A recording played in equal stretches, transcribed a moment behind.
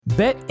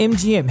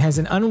BetMGM has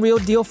an unreal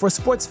deal for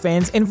sports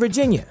fans in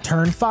Virginia.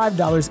 Turn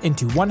 $5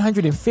 into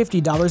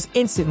 $150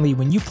 instantly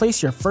when you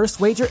place your first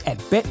wager at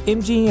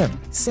BetMGM.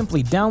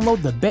 Simply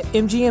download the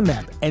BetMGM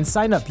app and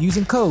sign up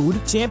using code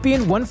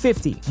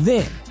Champion150.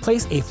 Then,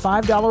 place a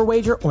 $5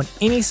 wager on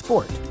any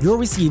sport. You'll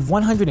receive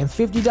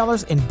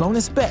 $150 in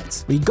bonus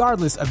bets,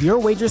 regardless of your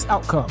wager's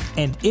outcome.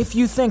 And if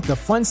you think the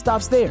fun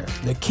stops there,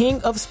 the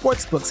King of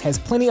Sportsbooks has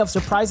plenty of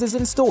surprises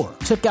in store.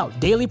 Check out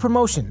daily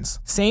promotions,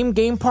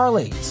 same-game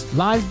parlays,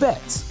 live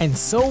bets, and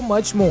so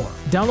much more.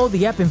 Download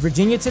the app in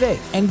Virginia today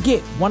and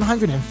get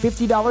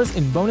 $150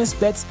 in bonus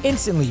bets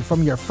instantly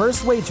from your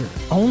first wager.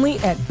 Only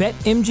at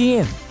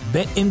BetMGM.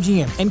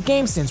 BetMGM and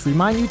GameSense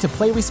remind you to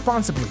play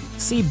responsibly.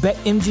 See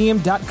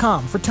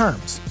BetMGM.com for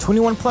terms.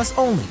 21 plus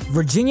only.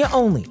 Virginia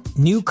only.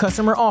 New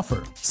customer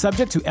offer.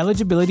 Subject to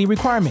eligibility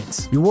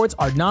requirements. Rewards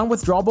are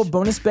non-withdrawable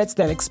bonus bets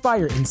that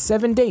expire in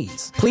 7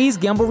 days. Please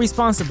gamble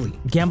responsibly.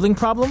 Gambling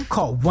problem?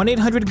 Call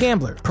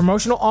 1-800-GAMBLER.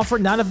 Promotional offer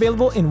not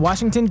available in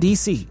Washington,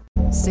 D.C.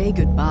 Say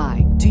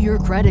goodbye to your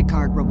credit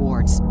card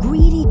rewards.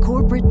 Greedy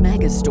corporate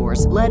mega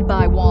stores, led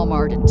by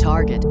Walmart and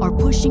Target, are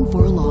pushing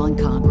for a law in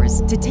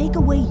Congress to take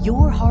away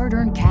your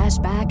hard-earned cash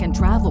back and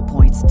travel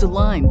points to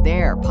line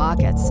their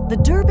pockets. The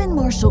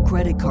Durbin-Marshall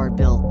credit card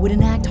bill would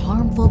enact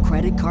harmful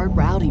credit card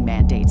routing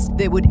mandates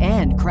that would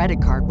end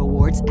credit card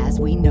rewards as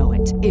we know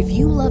it. If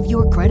you love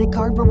your credit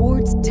card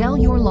rewards, tell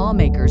your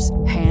lawmakers,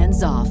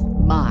 hands off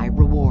my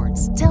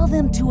rewards. Tell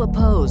them to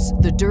oppose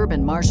the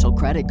Durbin-Marshall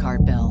credit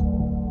card bill.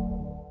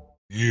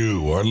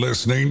 You are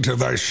listening to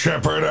the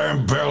Shepherd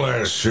and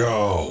Bellis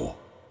Show.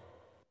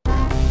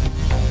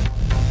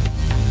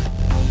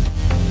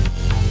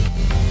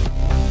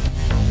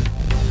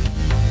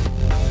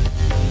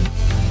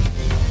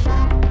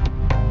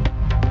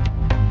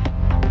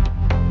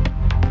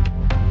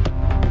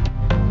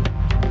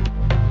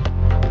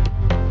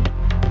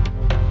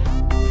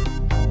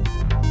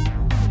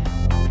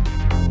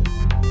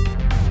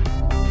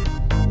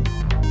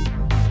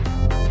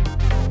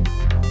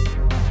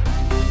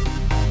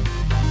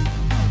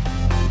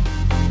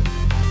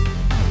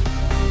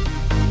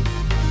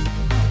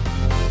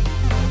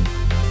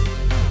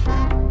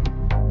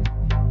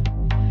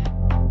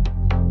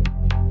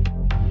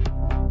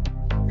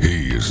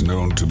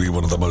 Known to be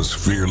one of the most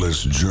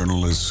fearless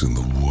journalists in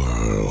the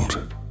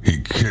world. He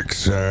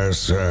kicks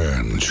ass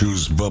and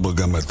chews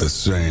bubblegum at the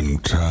same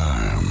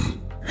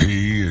time.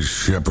 He is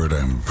Shepherd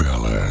and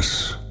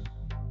Bellis.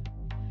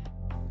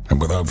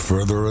 And without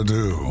further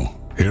ado,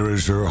 here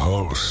is your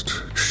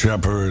host,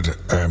 Shepherd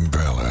and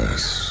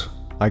Bellis.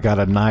 I got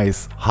a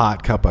nice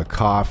hot cup of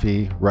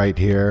coffee right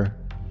here,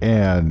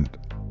 and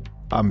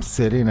I'm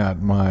sitting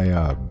at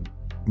my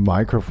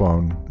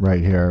microphone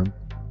right here,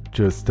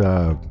 just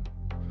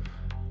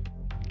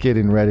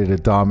getting ready to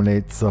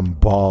dominate some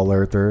ball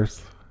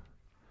earthers.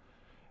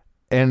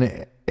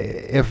 And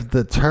if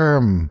the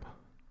term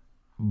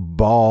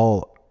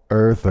ball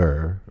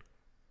earther,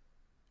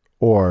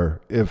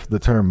 or if the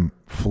term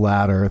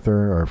flat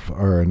earther,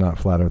 or not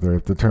flat earther,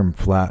 if the term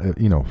flat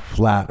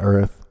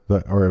earth,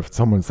 or if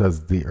someone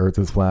says the earth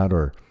is flat,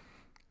 or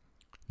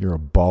you're a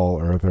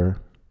ball earther,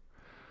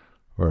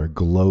 or a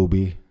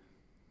globey,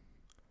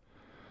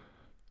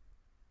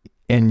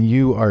 and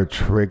you are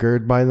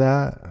triggered by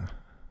that,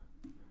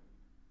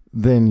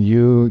 then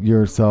you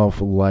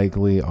yourself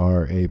likely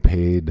are a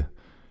paid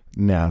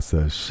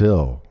NASA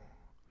shill.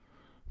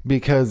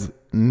 Because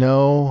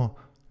no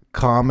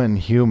common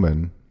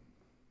human,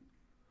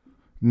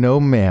 no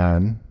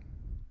man,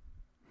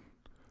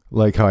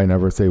 like how I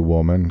never say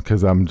woman,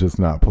 because I'm just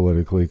not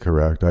politically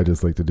correct. I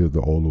just like to do it the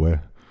old way.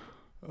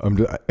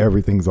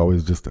 Everything's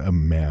always just a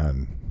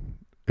man.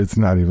 It's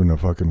not even a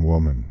fucking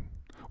woman.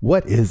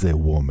 What is a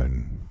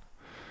woman?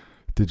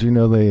 Did you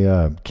know they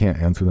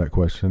can't answer that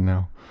question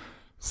now?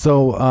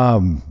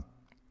 So,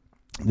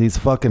 these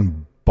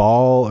fucking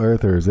ball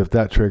earthers, if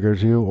that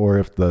triggers you, or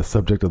if the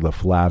subject of the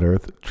flat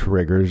earth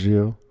triggers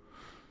you,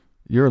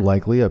 you're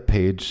likely a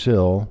paid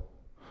shill,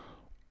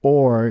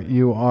 or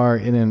you are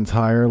an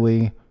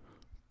entirely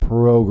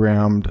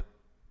programmed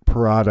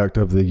product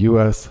of the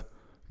U.S.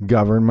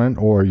 government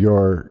or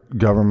your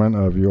government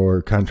of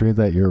your country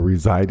that you're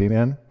residing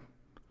in.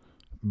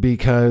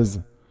 Because,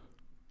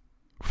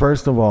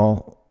 first of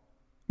all,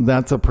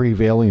 that's a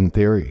prevailing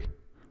theory.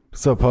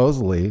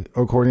 Supposedly,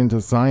 according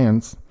to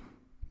science,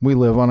 we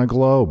live on a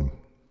globe.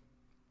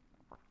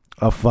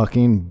 A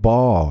fucking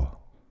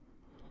ball.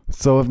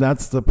 So if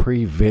that's the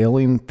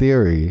prevailing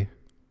theory,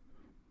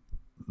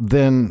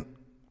 then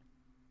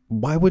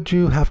why would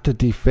you have to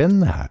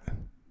defend that?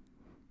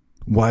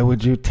 Why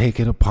would you take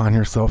it upon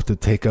yourself to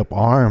take up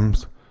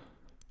arms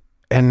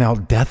and now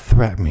death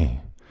threat me?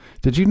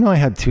 Did you know I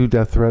had 2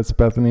 death threats,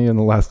 Bethany, in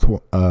the last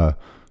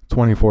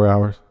 24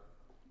 hours?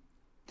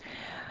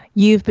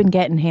 You've been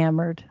getting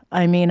hammered.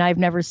 I mean, I've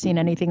never seen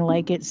anything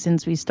like it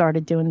since we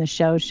started doing the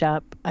show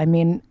shop. I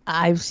mean,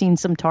 I've seen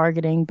some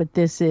targeting, but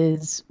this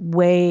is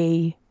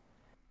way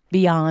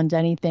beyond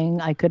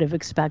anything I could have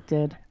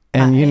expected.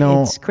 And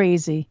it's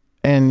crazy.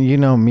 And you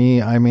know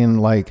me, I mean,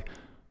 like,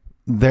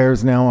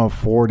 There's now a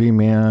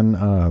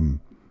 40-man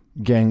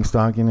gang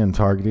stalking and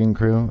targeting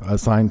crew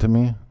assigned to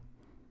me.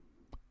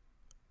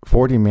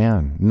 40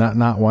 man.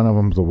 Not one of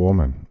them's a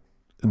woman.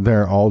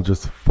 They're all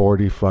just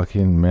 40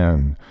 fucking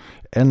men.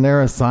 And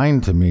they're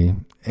assigned to me.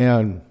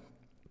 And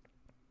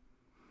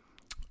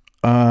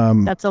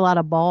that's a lot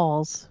of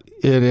balls.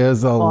 It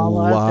is a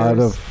lot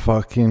of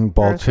fucking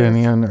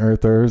Baltinian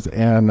earthers.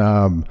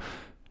 And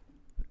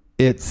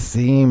it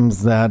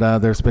seems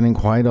that they're spending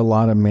quite a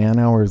lot of man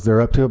hours.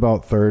 They're up to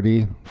about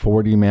 30,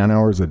 40 man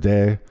hours a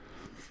day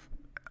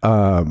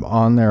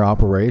on their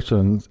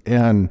operations.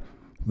 And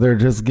they're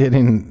just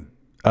getting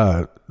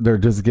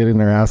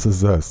their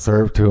asses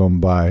served to them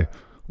by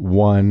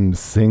one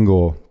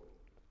single,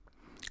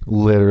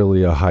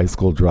 literally a high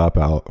school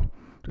dropout.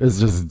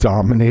 Is just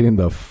dominating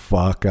the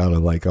fuck out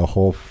of like a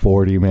whole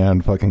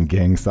 40-man fucking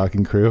gang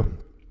stalking crew.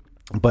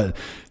 But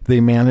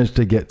they managed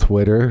to get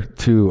Twitter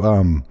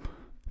to,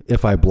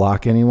 if I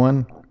block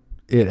anyone,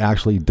 it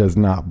actually does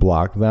not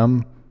block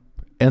them.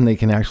 And they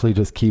can actually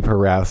just keep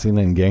harassing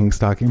and gang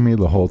stalking me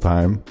the whole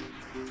time.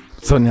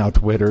 So now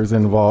Twitter's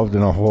involved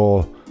in a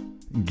whole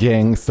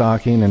gang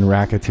stalking and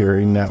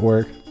racketeering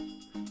network.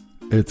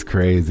 It's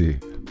crazy.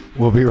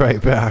 We'll be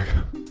right back.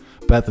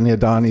 Bethany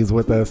Adani's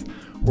with us.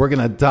 We're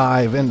going to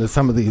dive into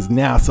some of these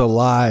NASA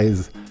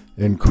lies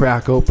and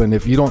crack open.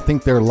 If you don't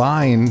think they're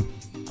lying,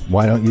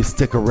 why don't you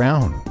stick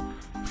around?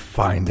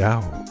 Find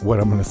out what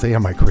I'm going to say.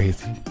 Am I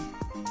crazy?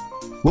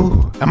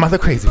 Ooh, am I the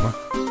crazy one?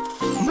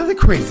 Am I the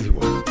crazy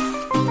one?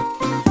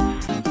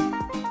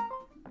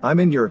 I'm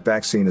in Your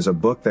Vaccine is a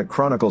book that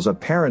chronicles a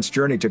parent's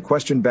journey to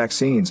question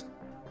vaccines.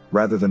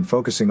 Rather than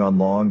focusing on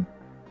long,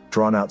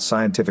 drawn-out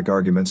scientific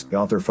arguments, the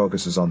author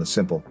focuses on the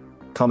simple,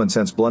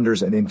 common-sense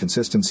blunders and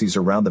inconsistencies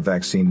around the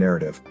vaccine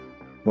narrative.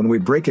 When we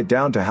break it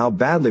down to how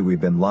badly we've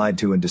been lied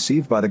to and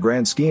deceived by the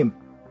grand scheme,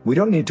 we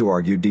don't need to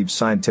argue deep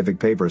scientific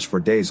papers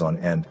for days on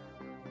end.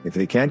 If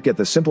they can't get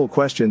the simple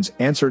questions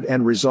answered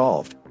and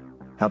resolved,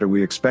 how do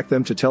we expect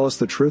them to tell us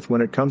the truth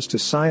when it comes to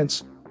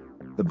science?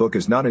 The book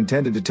is not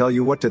intended to tell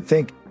you what to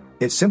think.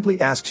 It simply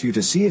asks you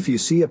to see if you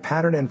see a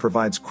pattern and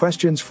provides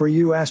questions for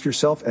you to ask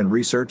yourself and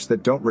research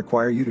that don't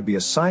require you to be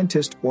a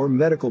scientist or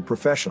medical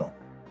professional.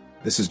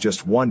 This is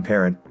just one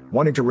parent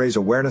wanting to raise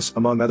awareness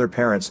among other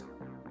parents.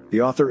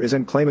 The author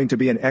isn't claiming to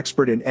be an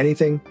expert in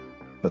anything,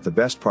 but the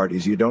best part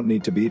is you don't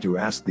need to be to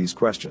ask these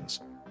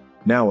questions.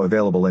 Now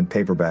available in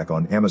paperback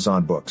on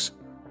Amazon Books.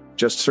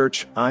 Just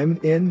search I'm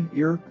in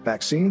Your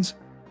Vaccines.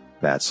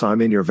 That's I'm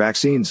in Your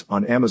Vaccines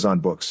on Amazon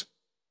Books.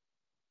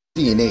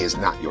 DNA is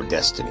not your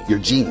destiny. Your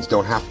genes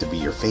don't have to be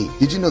your fate.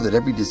 Did you know that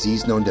every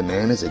disease known to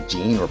man has a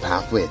gene or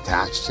pathway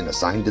attached and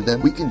assigned to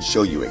them? We can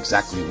show you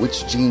exactly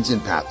which genes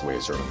and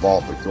pathways are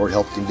involved with your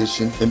health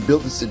condition and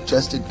build a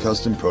suggested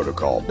custom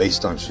protocol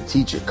based on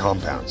strategic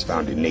compounds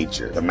found in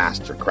nature, the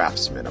master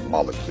craftsman of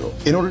molecules,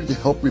 in order to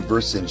help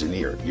reverse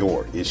engineer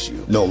your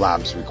issue. No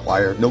labs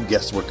required, no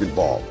guesswork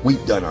involved.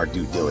 We've done our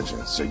due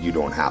diligence so you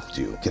don't have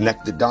to.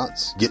 Connect the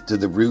dots, get to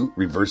the root,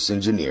 reverse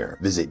engineer.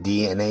 Visit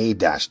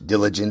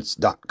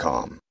dna-diligence.com.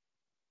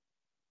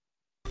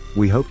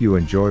 We hope you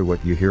enjoy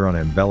what you hear on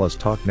Ambella's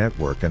Talk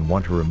Network and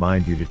want to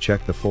remind you to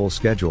check the full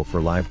schedule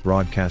for live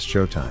broadcast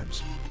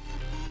showtimes.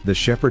 The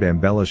Shepherd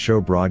Ambella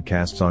Show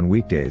broadcasts on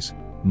weekdays,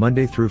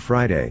 Monday through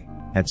Friday,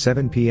 at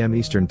 7 p.m.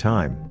 Eastern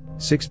Time,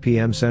 6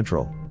 p.m.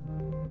 Central.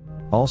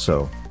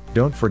 Also,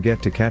 don't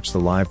forget to catch the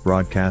live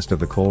broadcast of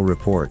the Cole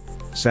Report,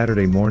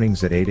 Saturday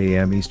mornings at 8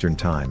 a.m. Eastern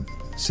Time,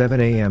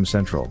 7 a.m.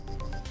 Central.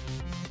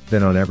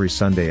 Then on every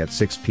Sunday at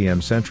 6 p.m.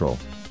 Central,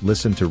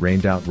 listen to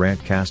Rained Out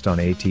Rantcast on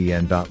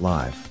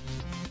atn.live.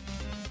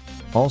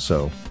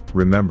 Also,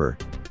 remember,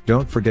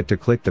 don't forget to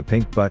click the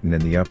pink button in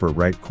the upper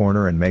right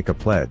corner and make a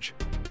pledge.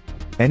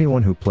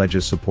 Anyone who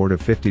pledges support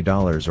of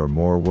 $50 or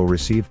more will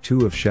receive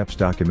 2 of Shep's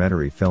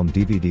documentary film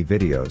DVD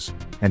videos,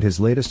 and his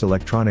latest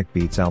electronic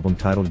beats album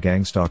titled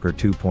Gangstalker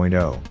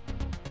 2.0.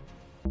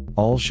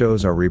 All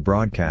shows are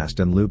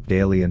rebroadcast and looped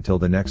daily until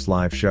the next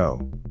live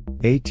show.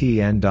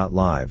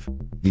 atn.live,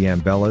 the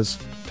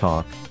Ambellas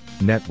Talk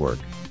Network.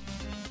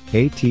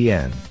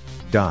 atn.live.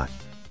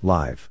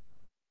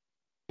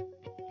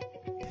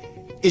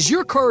 Is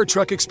your car or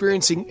truck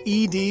experiencing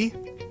ED?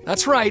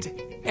 That's right,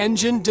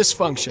 engine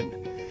dysfunction.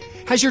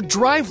 Has your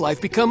drive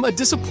life become a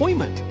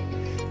disappointment?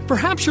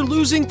 Perhaps you're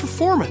losing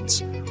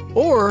performance,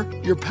 or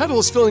your pedal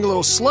is feeling a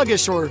little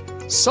sluggish or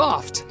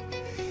soft.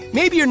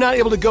 Maybe you're not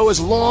able to go as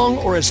long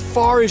or as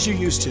far as you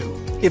used to.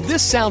 If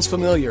this sounds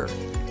familiar,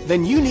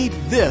 then you need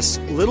this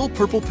little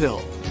purple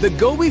pill. The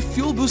Gobi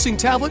Fuel Boosting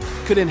Tablet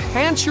could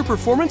enhance your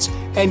performance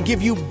and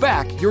give you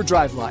back your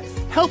drive life,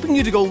 helping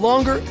you to go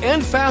longer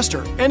and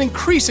faster and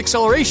increase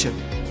acceleration,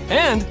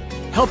 and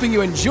helping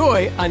you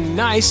enjoy a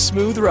nice,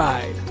 smooth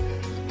ride.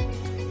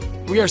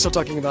 We are still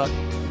talking about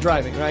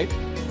driving, right?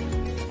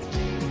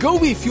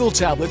 Gobi Fuel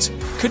Tablets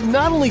could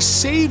not only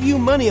save you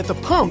money at the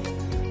pump,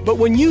 but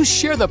when you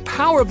share the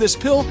power of this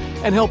pill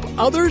and help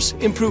others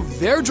improve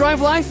their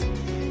drive life,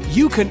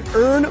 you can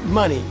earn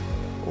money.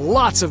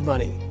 Lots of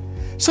money.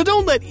 So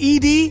don't let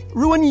ED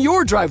ruin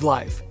your drive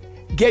life.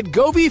 Get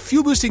Gobi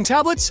Fuel Boosting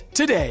Tablets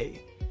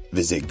today.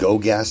 Visit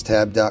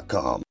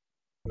GoGasTab.com.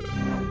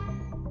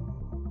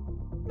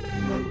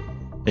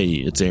 Hey,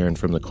 it's Aaron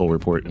from the Cole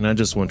Report, and I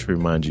just want to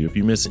remind you, if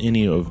you miss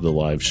any of the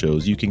live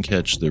shows, you can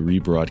catch the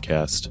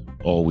rebroadcast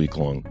all week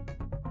long.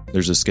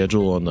 There's a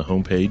schedule on the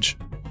homepage.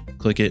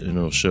 Click it and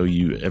it'll show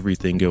you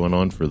everything going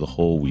on for the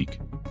whole week.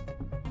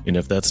 And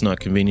if that's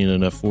not convenient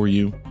enough for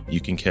you, you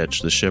can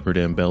catch the Shepard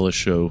and Bella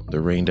Show, the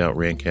Rained Out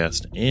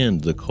Rantcast, and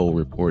the Cole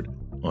Report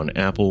on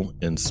Apple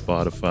and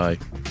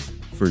Spotify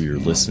for your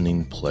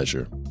listening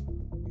pleasure.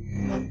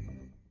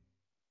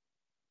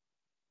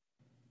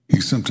 He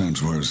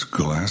sometimes wears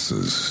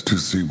glasses to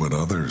see what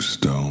others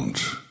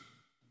don't.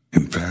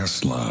 In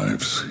past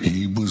lives,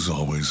 he was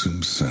always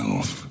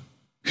himself.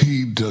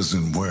 He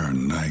doesn't wear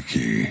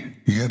Nike,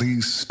 yet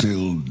he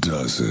still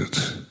does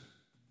it.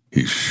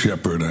 He's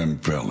Shepard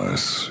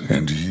Ambellas,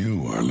 and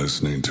you are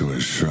listening to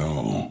his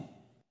show.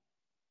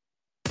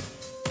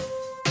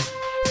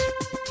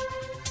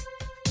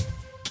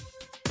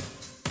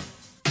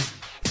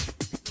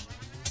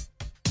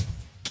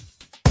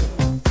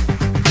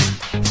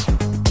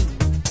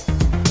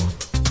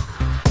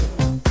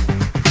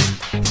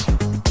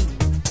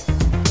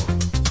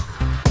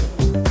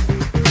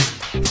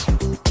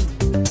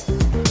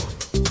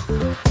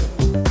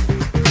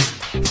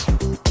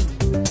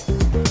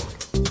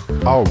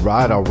 All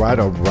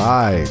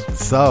right.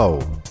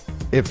 So,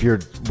 if you're,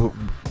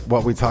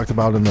 what we talked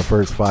about in the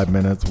first 5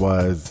 minutes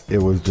was, it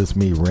was just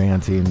me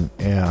ranting,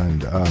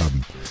 and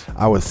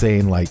I was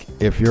saying, like,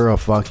 if you're a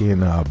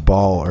fucking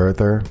ball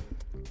earther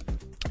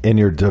and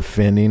you're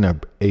defending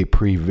a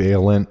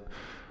prevalent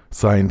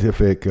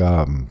scientific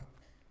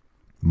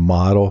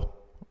model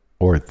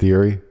or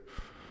theory,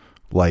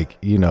 like,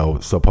 you know,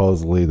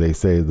 supposedly they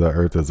say the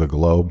earth is a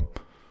globe,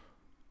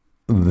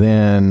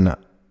 then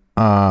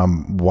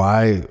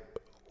why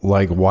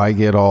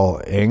get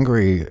all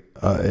angry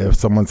if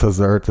someone says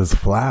the earth is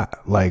flat?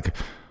 Like,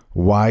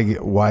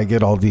 why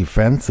get all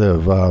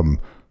defensive?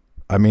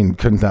 I mean,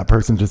 couldn't that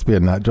person just be a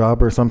nut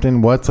job or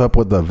something? What's up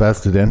with the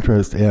vested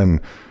interest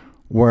in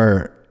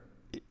where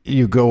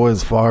you go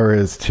as far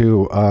as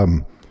to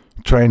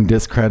try and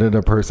discredit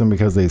a person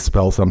because they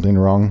spell something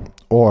wrong,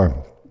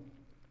 or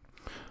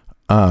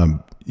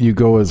you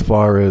go as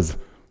far as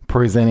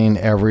presenting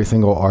every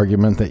single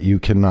argument that you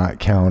cannot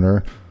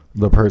counter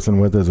the person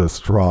with as a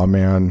straw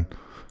man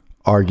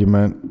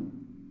argument?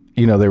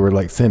 You know, they were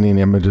like sending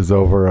images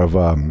over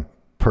of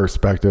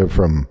perspective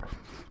from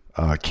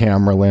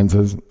camera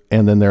lenses,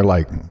 and then they're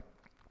like,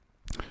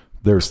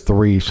 there's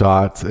 3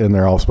 shots and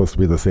they're all supposed to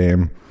be the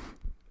same,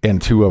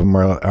 and 2 of them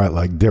are at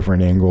like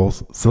different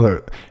angles,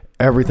 so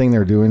everything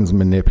they're doing is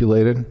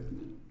manipulated,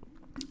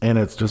 and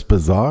it's just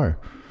bizarre.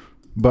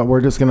 But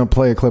we're just gonna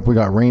play a clip. We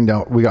got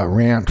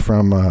Rant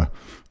from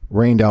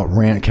Rained Out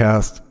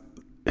Rantcast.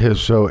 His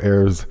show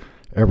airs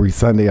every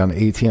Sunday on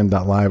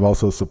atm.live.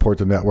 Also support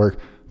the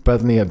network.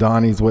 Bethany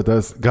Adani's with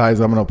us.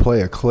 Guys, I'm going to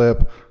play a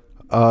clip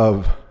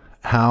of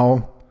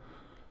how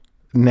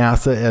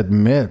NASA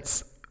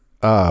admits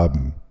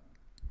that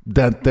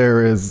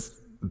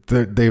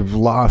they've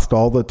lost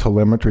all the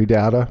telemetry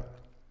data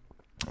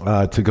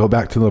to go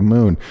back to the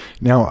moon.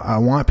 Now, I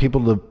want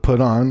people to put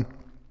on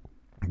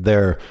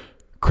their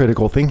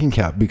critical thinking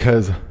cap,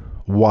 because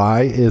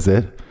why is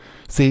it?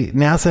 See,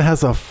 NASA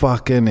has a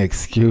fucking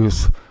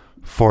excuse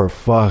for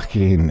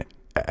fucking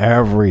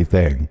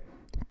everything,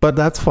 but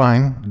that's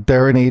fine.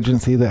 They're an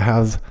agency that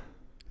has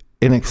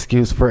an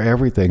excuse for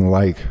everything,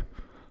 like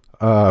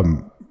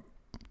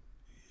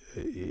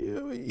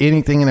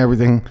anything and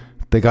everything.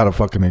 They got a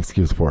fucking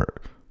excuse for it.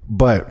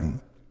 But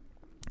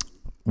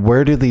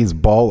where do these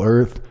ball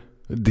earth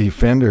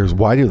defenders,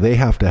 why do they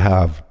have to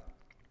have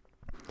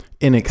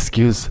an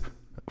excuse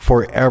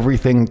for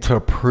everything to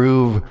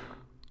prove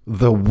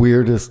the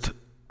weirdest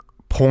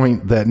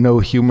point that no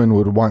human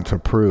would want to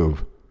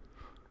prove?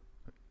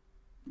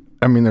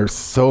 I mean, there's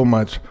so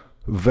much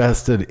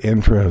vested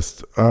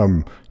interest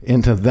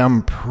into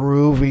them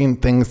proving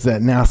things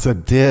that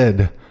NASA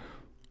did.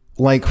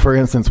 Like, for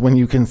instance, when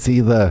you can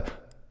see the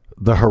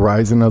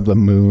horizon of the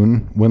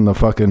moon, when the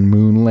fucking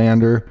moon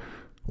lander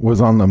was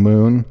on the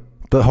moon,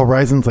 the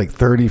horizon's like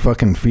 30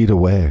 fucking feet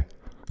away.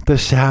 The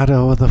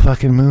shadow of the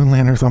fucking moon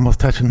lander's almost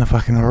touching the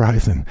fucking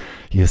horizon.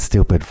 You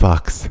stupid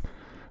fucks.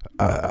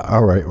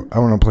 All right, I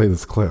want to play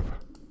this clip.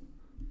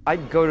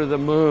 I'd go to the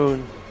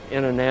moon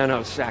in a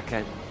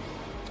nanosecond.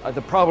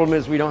 The problem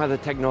is we don't have the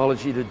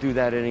technology to do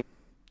that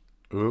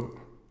anymore.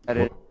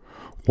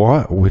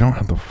 What? We don't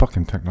have the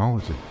fucking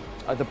technology.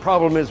 The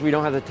problem is we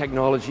don't have the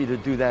technology to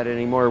do that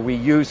anymore. We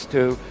used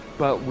to,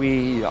 but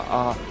we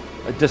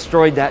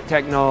destroyed that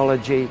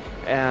technology,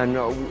 and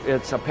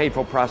it's a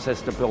painful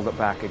process to build it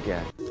back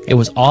again. It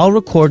was all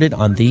recorded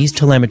on these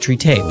telemetry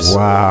tapes.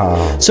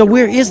 Wow. So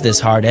where is this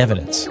hard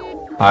evidence?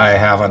 I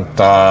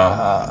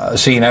haven't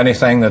seen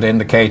anything that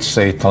indicates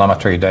the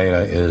telemetry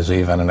data is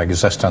even in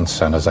existence.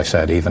 And as I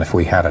said, even if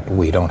we had it,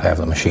 we don't have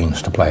the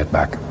machines to play it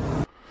back.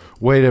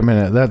 Wait a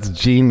minute. That's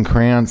Gene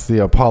Kranz,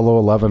 the Apollo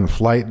 11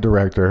 flight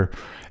director.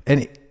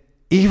 And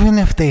even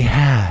if they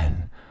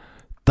had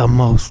the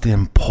most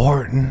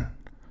important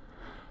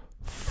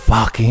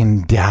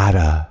fucking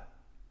data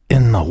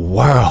in the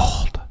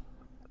world.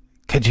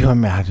 Could you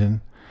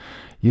imagine?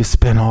 You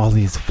spend all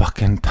these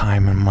fucking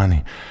time and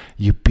money.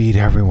 You beat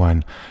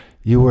everyone.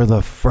 You were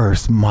the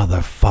first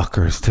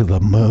motherfuckers to the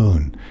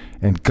moon.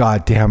 And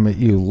goddamn it,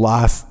 you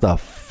lost the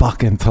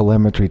fucking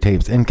telemetry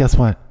tapes. And guess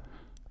what?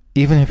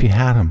 Even if you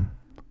had them,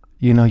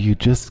 you know, you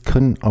just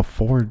couldn't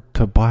afford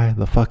to buy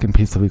the fucking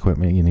piece of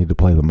equipment you need to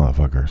play the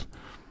motherfuckers.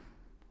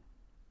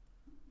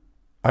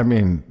 I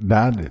mean,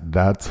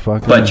 that's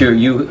fucking... But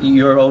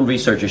your own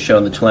research has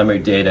shown the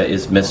telemetry data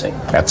is missing.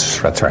 That's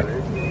right.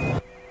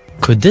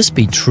 Could this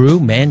be true?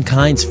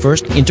 Mankind's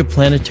first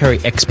interplanetary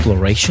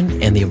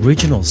exploration and the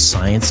original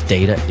science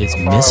data is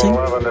missing?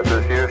 11, this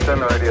is Houston.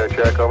 Radio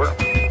check, over.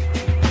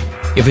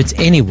 If it's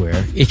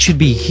anywhere, it should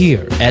be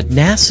here at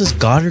NASA's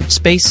Goddard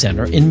Space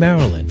Center in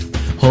Maryland,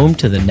 home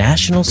to the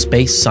National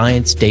Space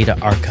Science Data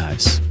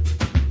Archives.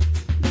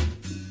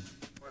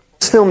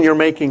 This film you're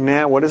making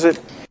now, what is it?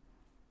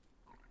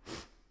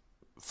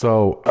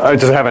 So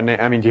does it have a name?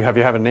 I mean, do you have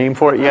a name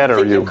for it yet, or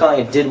are you calling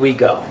it Did We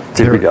Go?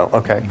 Did We Go?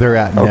 Okay. They're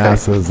at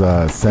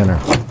NASA's center.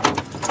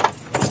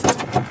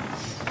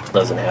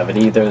 Doesn't have it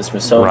either. The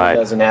Smithsonian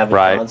doesn't have it.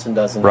 Johnson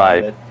doesn't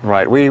have it.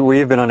 Right.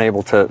 We've been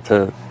unable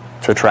to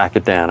track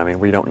it down. I mean,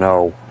 we don't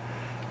know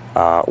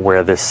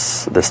where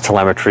this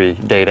telemetry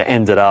data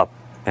ended up,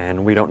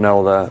 and we don't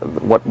know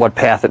what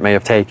path it may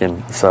have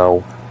taken.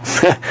 So,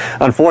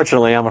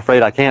 unfortunately, I'm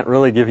afraid I can't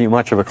really give you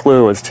much of a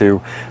clue as to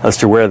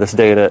where this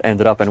data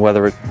ended up and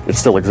whether it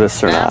still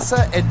exists or not.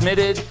 NASA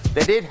admitted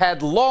that it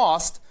had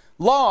lost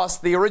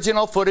the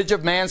original footage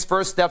of man's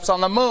first steps on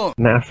the moon.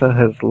 NASA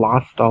has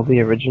lost all the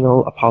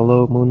original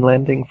Apollo moon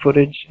landing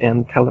footage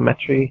and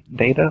telemetry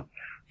data.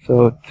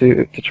 So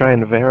to try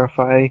and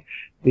verify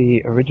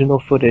the original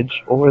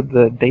footage or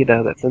the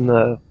data that's in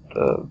the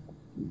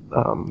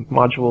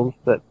modules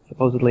that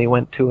supposedly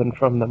went to and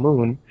from the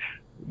moon,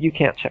 you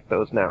can't check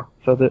those now.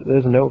 So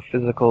there's no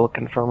physical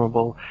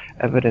confirmable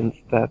evidence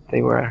that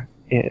they were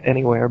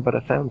anywhere but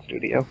a sound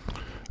studio.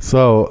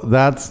 So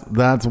that's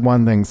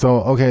one thing.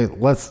 So okay,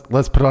 let's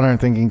put on our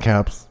thinking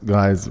caps,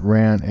 guys.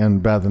 Rand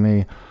and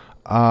Bethany.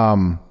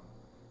 Wow,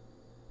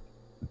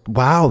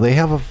 they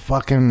have a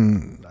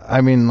fucking...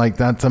 I mean, like,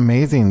 that's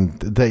amazing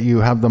that you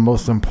have the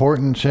most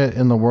important shit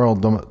in the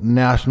world, the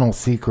national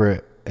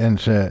secret and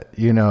shit.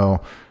 You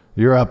know,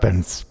 you're up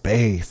in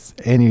space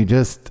and you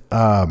just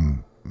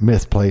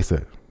misplace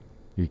it.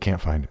 You can't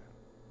find it.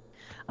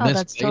 Oh,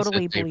 that's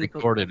totally they believable.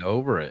 recorded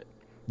over it.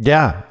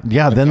 Yeah.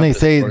 Then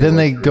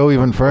they go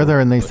even further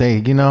and they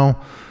say, you know,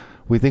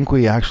 we think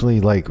we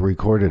actually like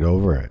recorded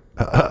over it.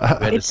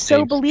 It's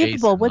so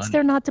believable. What's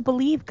there not to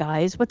believe,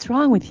 guys? What's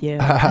wrong with you?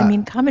 I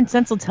mean, common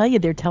sense will tell you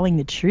they're telling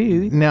the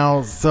truth.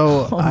 Now,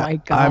 so oh my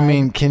God. I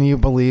mean, can you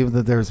believe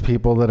that there's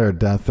people that are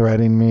death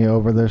threatening me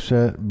over this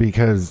shit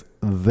because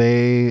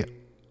they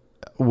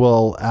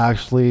will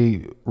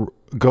actually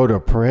go to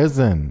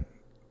prison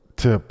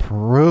to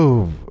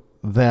prove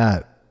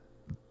that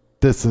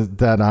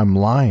that I'm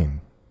lying.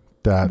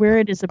 Wear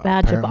it as a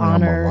badge of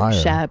honor,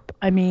 Shep.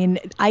 I mean,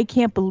 I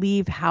can't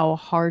believe how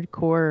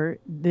hardcore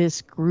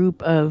this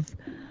group of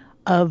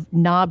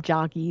knob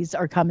jockeys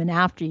are coming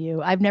after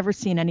you. I've never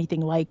seen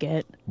anything like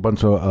it.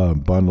 Bunch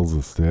of bundles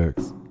of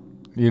sticks.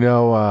 You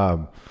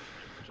know,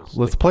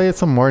 let's play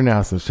some more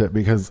NASA shit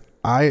because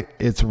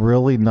it's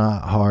really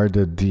not hard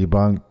to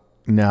debunk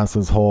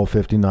NASA's whole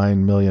 $59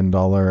 million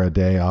a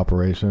day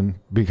operation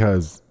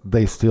because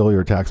they steal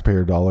your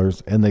taxpayer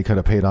dollars and they could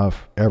have paid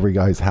off every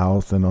guy's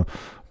house and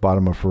bought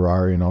him a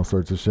Ferrari and all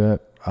sorts of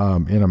shit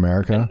in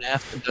America. And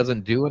NASA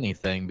doesn't do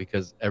anything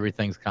because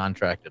everything's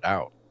contracted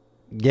out.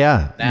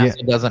 Yeah.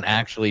 NASA doesn't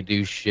actually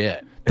do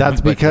shit. That's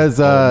because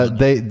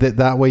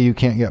that way you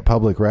can't get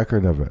public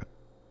record of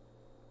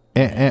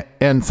it.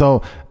 And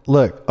so,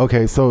 look,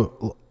 okay,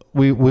 so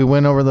we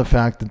went over the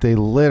fact that they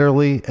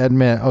literally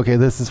admit, okay,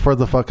 this is for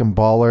the fucking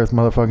ball earth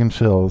motherfucking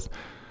shills.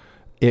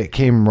 It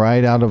came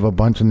right out of a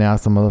bunch of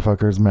NASA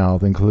motherfuckers'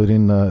 mouth,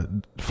 including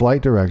the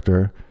flight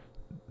director.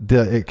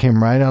 It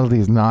came right out of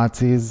these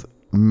Nazis'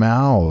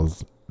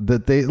 mouths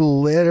that they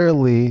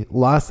literally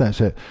lost that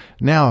shit.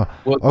 Now,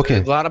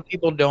 okay. A lot of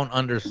people don't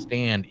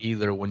understand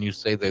either when you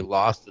say they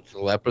lost the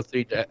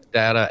telepathy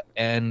data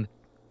and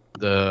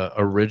the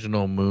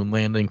original moon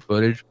landing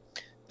footage.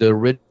 The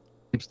original,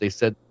 they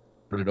said,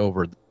 put it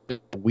over.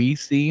 We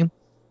see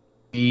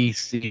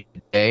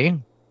today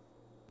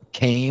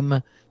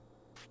came...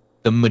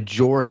 The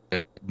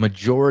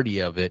majority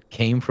of it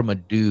came from a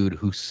dude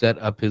who set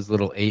up his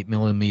little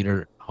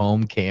 8mm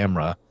home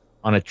camera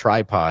on a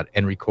tripod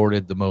and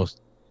recorded the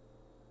most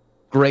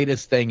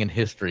greatest thing in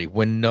history.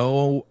 When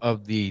no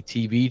of the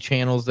TV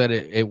channels that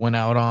it went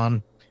out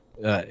on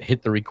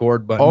hit the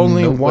record button.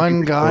 Only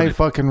one guy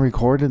fucking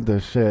recorded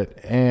this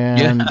shit,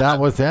 and that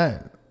was it.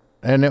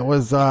 And it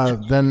was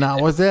then that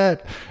was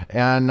it.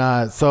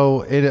 And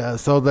so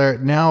there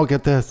now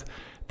get this.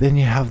 Then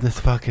you have this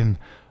fucking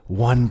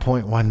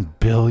 $1.1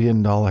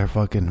 billion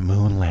fucking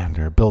moon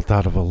lander built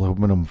out of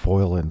aluminum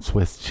foil and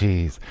Swiss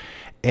cheese,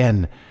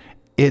 and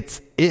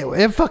it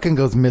fucking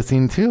goes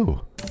missing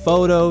too.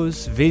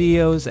 photos,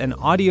 videos, and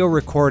audio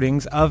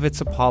recordings of its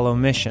Apollo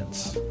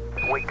missions.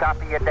 We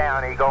copy you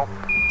down, Eagle.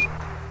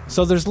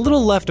 So there's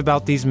little left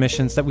about these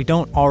missions that we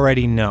don't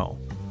already know,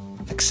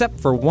 except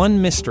for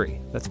one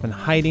mystery that's been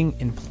hiding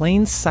in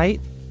plain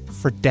sight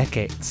for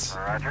decades.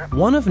 Roger.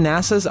 One of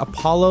NASA's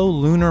Apollo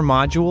lunar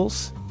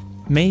modules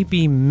may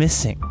be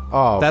missing.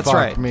 Oh, that's fuck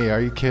right. me. Are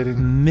you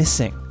kidding?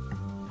 Missing.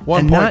 1.2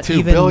 and not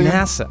even billion?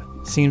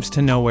 NASA seems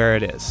to know where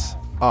it is.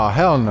 Oh,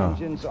 hell no.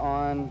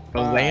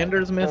 The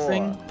lander's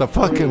missing? The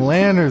fucking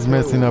lander's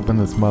missing up in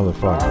this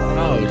motherfucker.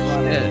 Oh,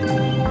 shit.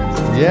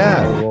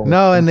 Yeah.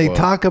 No, and they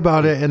talk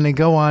about it and they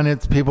go on.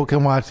 It's people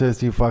can watch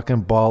this, you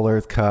fucking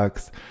ballers,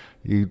 cucks.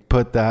 You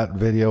put that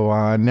video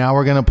on. Now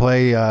we're going to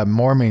play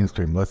more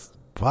mainstream.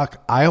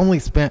 I only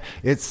spent,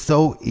 it's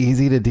so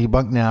easy to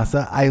debunk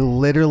NASA. I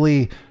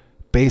literally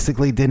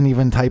basically didn't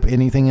even type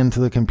anything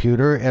into the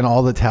computer and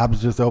all the tabs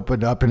just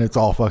opened up and it's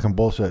all fucking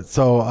bullshit.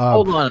 So,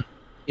 hold on.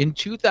 In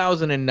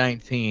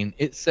 2019,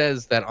 it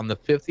says that on the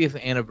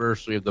 50th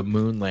anniversary of the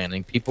moon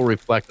landing, people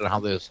reflected on how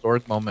the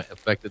historic moment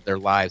affected their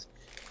lives.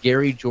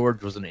 Gary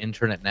George was an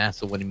intern at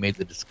NASA when he made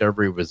the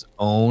discovery of his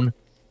own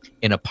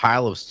in a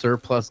pile of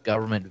surplus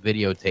government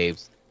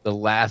videotapes, the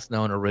last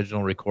known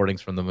original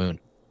recordings from the moon.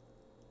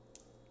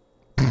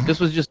 This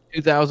was just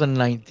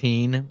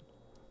 2019.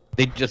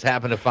 They just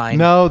happened to find...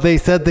 No, they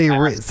said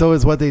so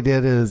is what they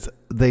did is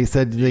they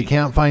said they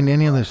can't find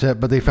any of the shit,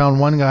 but they found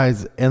one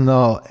guy's and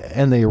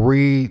they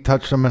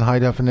retouched them in high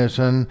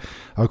definition.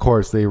 Of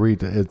course,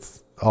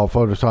 it's all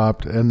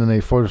photoshopped, and then they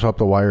photoshopped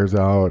the wires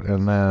out,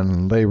 and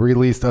then they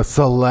released a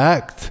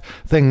select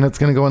thing that's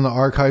going to go in the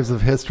archives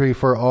of history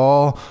for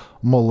all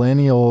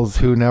millennials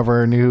who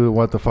never knew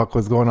what the fuck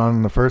was going on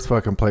in the first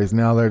fucking place.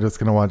 Now they're just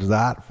going to watch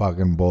that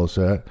fucking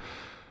bullshit.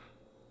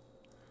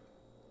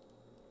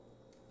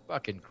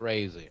 Fucking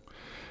crazy.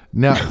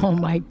 Now, oh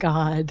my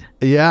God.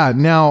 Yeah.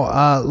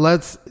 Now,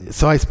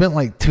 so I spent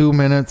like 2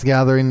 minutes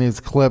gathering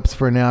these clips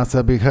for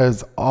NASA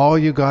because all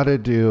you got to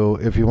do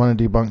if you want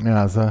to debunk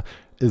NASA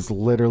is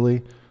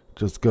literally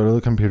just go to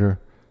the computer,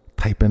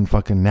 type in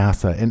fucking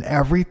NASA, and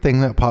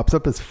everything that pops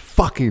up is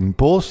fucking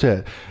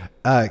bullshit.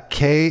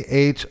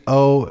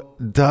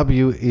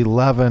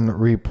 KHOW11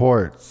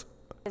 reports.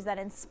 That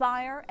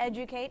inspire,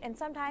 educate, and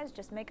sometimes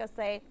just make us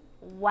say,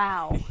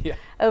 wow. Yeah.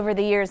 Over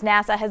the years,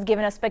 NASA has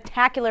given us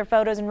spectacular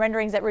photos and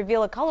renderings that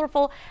reveal a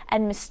colorful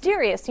and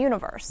mysterious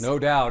universe. No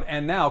doubt.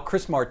 And now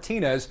Chris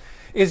Martinez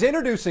is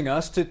introducing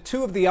us to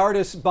two of the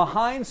artists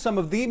behind some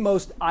of the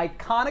most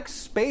iconic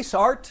space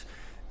art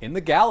in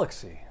the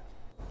galaxy.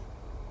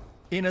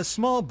 In a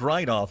small,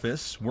 bright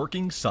office,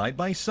 working side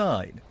by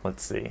side.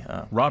 Let's see.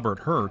 Robert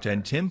Hurt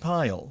and Tim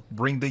Pyle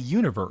bring the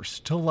universe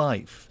to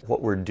life.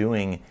 What we're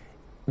doing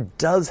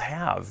does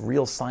have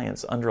real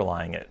science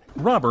underlying it.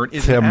 Robert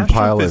is an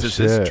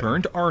astrophysicist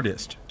turned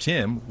artist.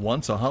 Tim,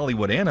 once a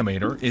Hollywood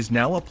animator, is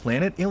now a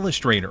planet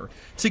illustrator.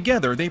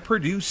 Together, they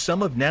produce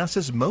some of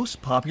NASA's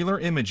most popular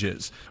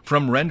images,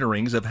 from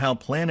renderings of how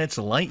planets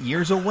light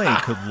years away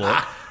could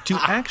look to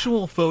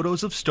actual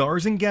photos of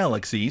stars and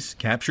galaxies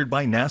captured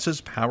by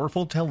NASA's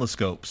powerful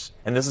telescopes.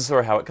 And this is sort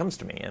of how it comes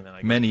to me. And then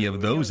many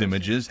of those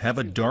images have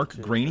a dark,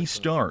 grainy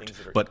start,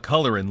 but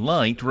color and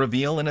light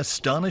reveal an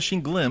astonishing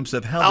glimpse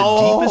of how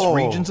the deepest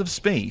regions of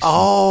space...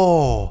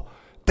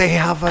 They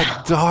have a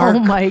dark... Oh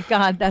my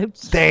God,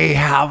 They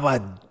have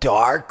a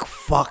dark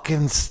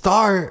fucking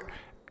start,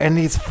 and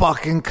these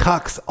fucking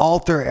cucks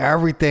alter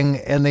everything,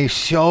 and they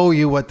show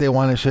you what they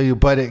want to show you,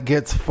 but it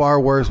gets far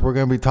worse. We're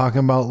going to be talking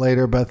about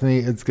later, Bethany.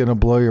 It's going to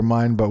blow your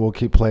mind, but we'll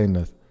keep playing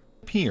this.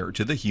 Appear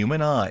to the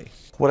human eye.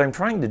 What I'm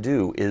trying to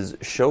do is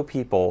show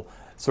people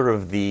sort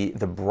of the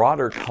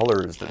broader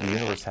colors that the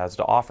universe has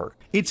to offer.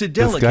 It's a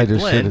delicate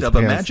blend of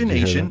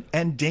imagination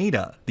and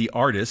data. The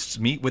artists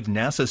meet with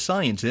NASA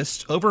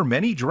scientists over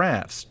many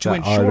drafts to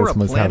ensure a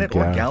planet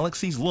or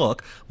galaxy's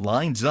look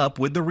lines up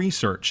with the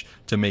research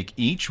to make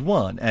each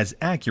one as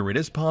accurate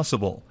as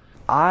possible.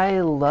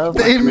 I love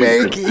They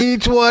make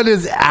each one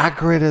as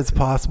accurate as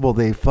possible.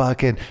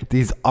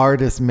 These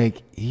artists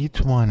make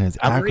each one as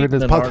accurate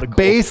as possible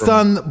based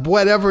on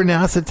whatever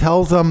NASA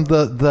tells them.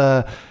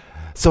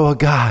 So a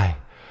guy,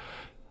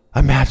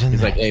 imagine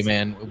He's this. like, hey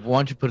man, why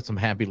don't you put some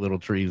happy little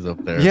trees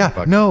up there?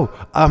 Yeah, no.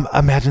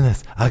 Imagine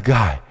this. A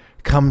guy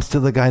comes to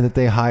the guy that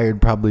they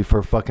hired probably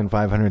for fucking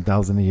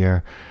 $500,000 a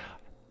year,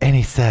 and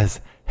he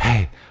says,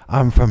 "Hey,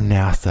 I'm from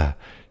NASA.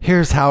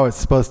 Here's how it's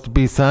supposed to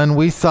be, son.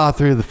 We saw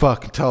through the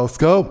fucking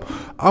telescope.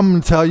 I'm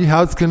going to tell you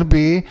how it's going to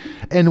be.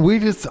 And we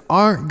just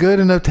aren't good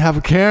enough to have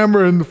a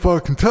camera in the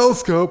fucking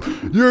telescope.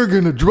 You're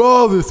going to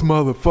draw this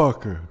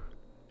motherfucker."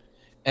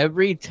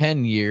 Every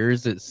 10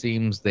 years, it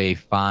seems they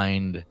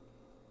find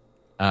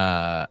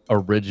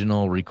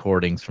original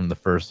recordings from the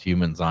first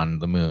humans on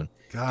the moon.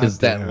 Because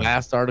that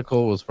last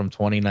article was from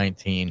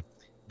 2019.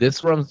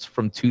 This one's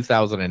from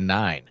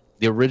 2009.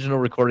 The original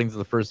recordings of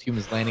the first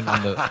humans landing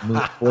on the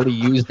moon 40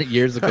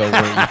 years ago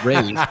were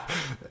erased.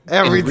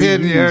 Every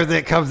 10 years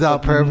it comes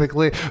out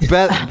perfectly.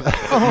 Listen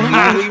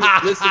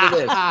to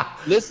this.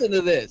 Listen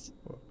to this.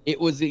 it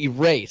was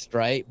erased,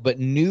 right? But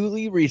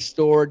newly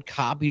restored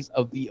copies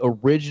of the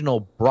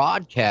original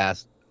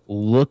broadcast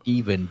look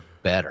even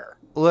better.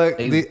 Look,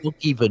 They look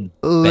even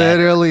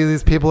literally,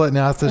 these people at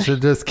NASA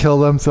should just kill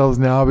themselves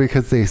now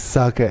because they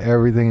suck at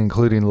everything,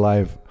 including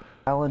live.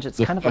 Challenge. It's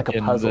kind of like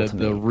a puzzle to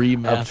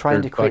me of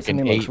trying to create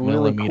something that looks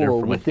really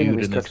cool within the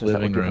restrictions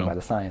that were given by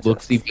the scientists.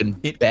 Looks even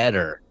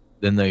better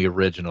than the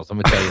originals. I'm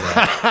gonna tell you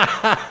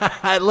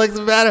that. It looks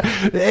better.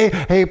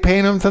 Hey,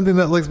 paint them something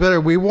that looks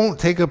better. We won't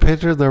take a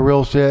picture of the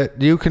real shit.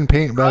 You can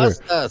paint better.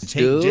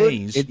 Take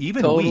days,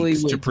 even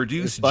weeks, to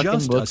produce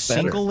just a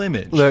single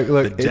image. Look,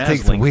 the it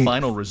takes dazzling weeks.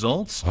 final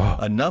results,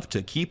 enough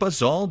to keep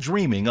us all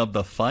dreaming of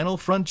the final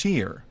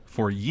frontier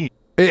for years.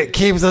 It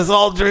keeps us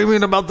all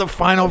dreaming about the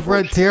final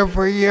frontier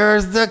for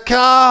years to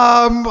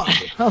come.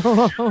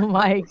 Oh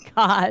my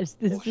gosh,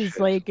 this is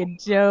like a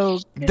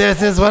joke.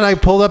 This is what I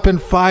pulled up in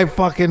 5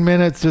 fucking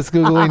minutes just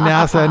Googling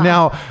NASA.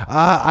 Now,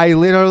 I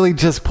literally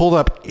just pulled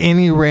up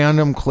any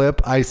random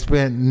clip. I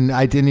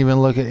didn't even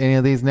look at any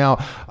of these. Now,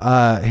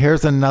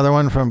 here's another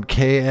one from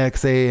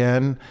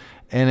KXAN,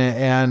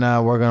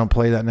 and we're going to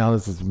play that now.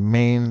 This is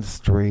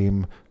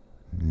mainstream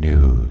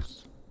news.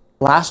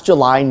 Last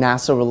July,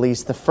 NASA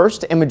released the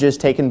first images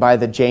taken by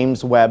the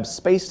James Webb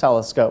Space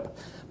Telescope.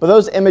 But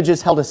those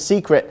images held a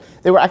secret.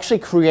 They were actually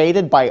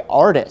created by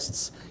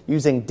artists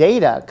using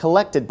data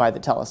collected by the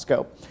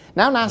telescope.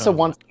 Now NASA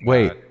wants...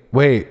 Wait.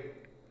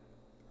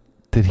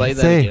 Did he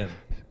say...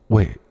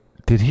 Wait,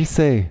 did he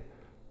say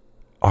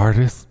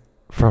artists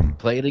from...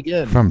 Play it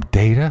again. From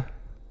data?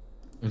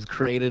 It was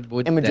created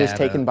with images data.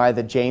 taken by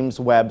the James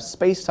Webb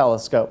Space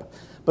Telescope.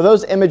 But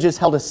those images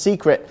held a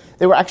secret.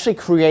 They were actually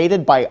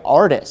created by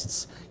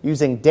artists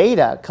using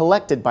data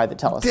collected by the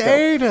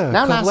telescope.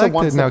 Now NASA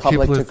wants the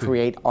public to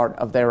create art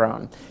of their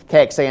own.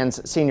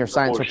 KXAN's senior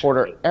science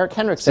reporter Eric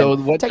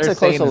Hendrickson takes a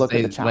closer look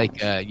at the challenge.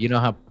 Like, you know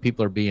how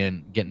people are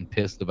getting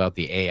pissed about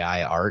the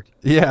AI art?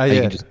 Yeah.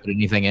 You can just put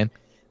anything in.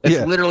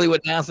 That's literally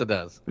what NASA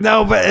does.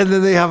 No, but and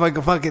then they have like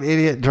a fucking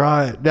idiot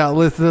draw it. Now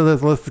listen to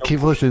this. Let's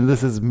keep listening.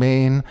 This is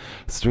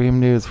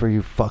mainstream news for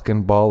you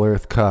fucking ball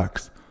earth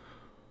cucks.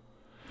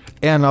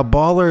 And a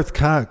ball earth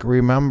cuck,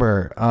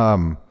 remember,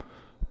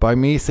 by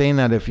me saying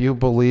that if you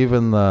believe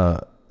in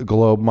the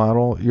globe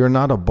model, you're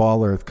not a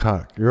ball earth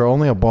cuck. You're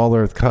only a ball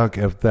earth cuck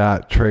if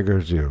that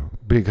triggers you.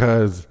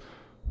 Because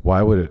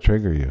why would it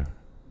trigger you?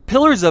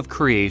 Pillars of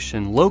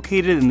creation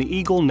located in the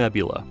Eagle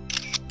Nebula.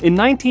 In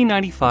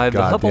 1995,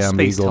 the Hubble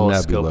Space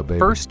Telescope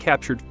first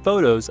captured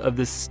photos of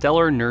this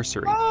stellar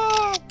nursery.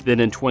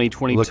 Then in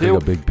 2022,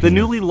 the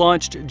newly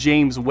launched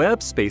James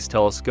Webb Space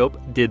Telescope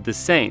did the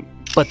same.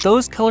 But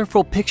those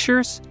colorful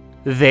pictures,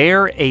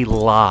 they're a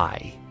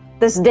lie.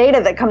 This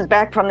data that comes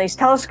back from these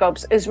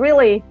telescopes is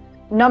really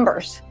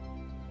numbers,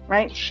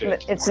 right?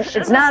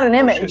 It's not an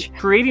image.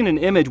 Creating an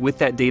image with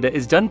that data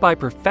is done by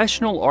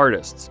professional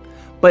artists.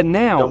 But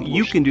now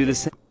you can do the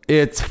same.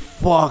 It's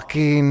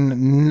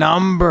fucking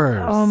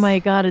numbers. Oh my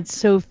God, it's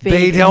so fake.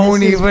 They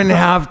don't even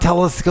have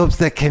telescopes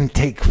that can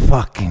take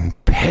fucking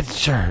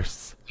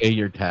pictures. Pay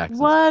your taxes.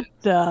 What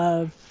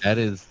the? That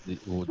is the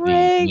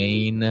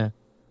main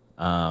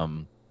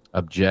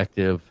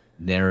objective,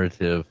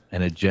 narrative,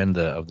 and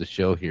agenda of the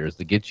show here is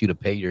to get you to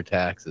pay your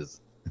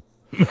taxes.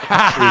 These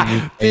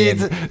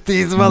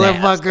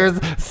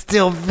motherfuckers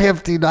still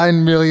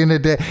 59 million a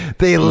day.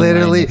 They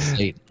literally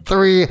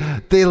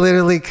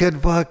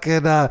could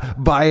fucking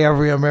buy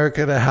every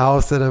American a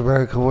house, and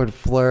America would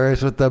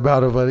flourish with the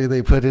amount of money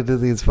they put into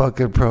these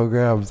fucking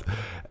programs.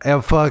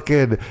 And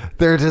fucking,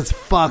 they're just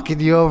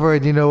fucking you over.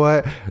 And you know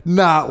what?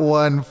 Not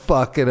one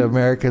fucking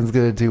American's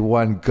gonna do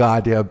one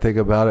goddamn thing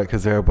about it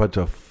because they're a bunch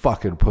of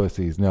fucking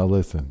pussies. Now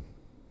listen.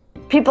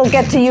 People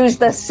get to use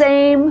the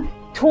same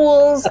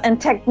tools and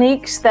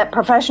techniques that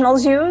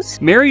professionals use.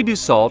 Mary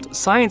Dussault,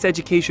 Science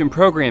Education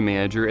Program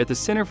Manager at the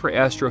Center for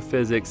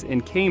Astrophysics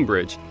in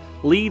Cambridge,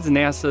 leads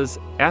NASA's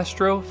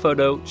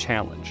Astrophoto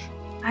Challenge.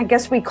 I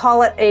guess we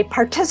call it a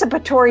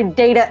participatory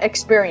data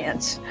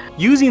experience.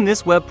 Using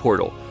this web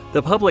portal,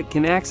 the public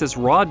can access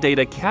raw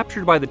data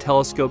captured by the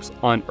telescopes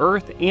on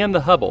Earth and the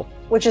Hubble,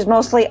 which is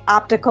mostly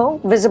optical,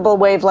 visible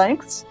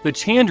wavelengths, the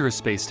Chandra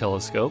Space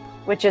Telescope,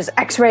 which is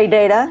X-ray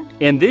data.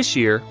 And this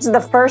year, this is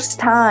the first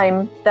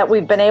time that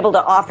we've been able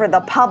to offer the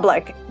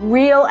public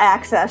real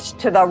access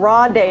to the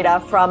raw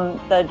data from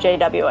the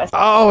JWST.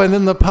 Oh, and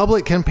then the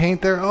public can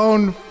paint their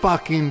own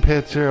fucking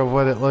picture of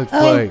what it looks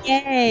like.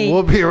 Yay.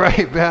 We'll be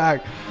right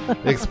back,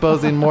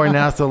 exposing more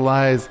NASA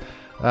lies.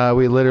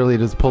 We literally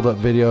just pulled up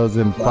videos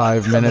in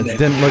 5 minutes,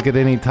 didn't look at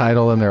any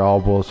title, and they're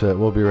all bullshit.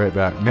 We'll be right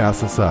back.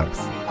 NASA sucks.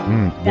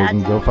 They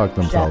can go fuck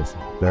themselves.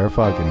 They're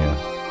fucking you.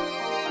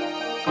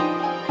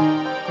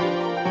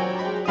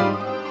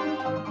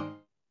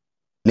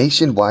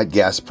 Nationwide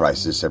gas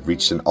prices have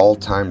reached an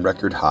all-time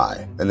record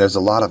high, and there's a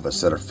lot of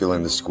us that are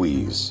feeling the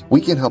squeeze. We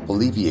can help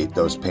alleviate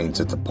those pains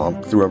at the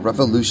pump through a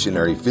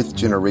revolutionary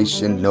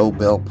 5th-generation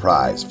Nobel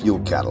Prize fuel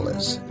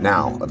catalyst,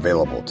 now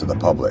available to the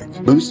public.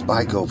 Boost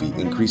by Govee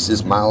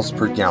increases miles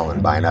per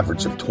gallon by an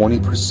average of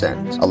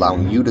 20%,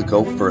 allowing you to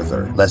go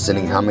further,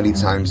 lessening how many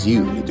times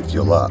you need to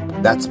fuel up.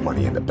 That's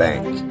money in the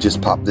bank.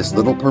 Just pop this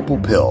little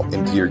purple pill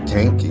into your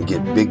tank and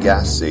get big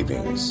gas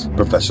savings.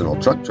 Professional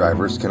truck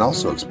drivers can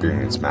also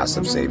experience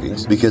massive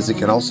savings because it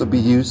can also be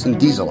used in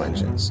diesel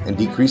engines and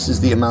decreases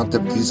the amount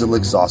of diesel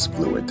exhaust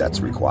fluid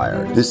that's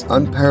required. This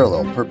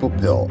unparalleled purple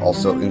pill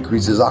also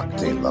increases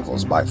octane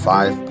levels by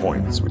 5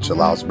 points, which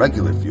allows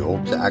regular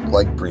fuel to act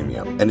like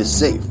premium and is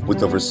safe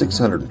with over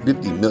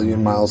 650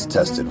 million miles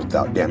tested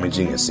without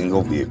damaging a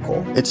single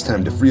vehicle. It's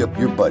time to free up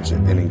your budget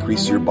and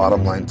increase your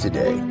bottom line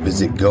today.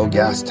 Visit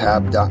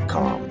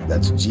GoGasTab.com.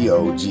 That's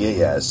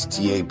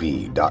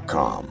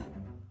GoGasTab.com.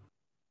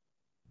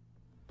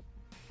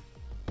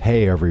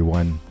 Hey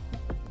everyone,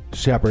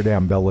 Shepard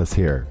Ambellas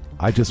here.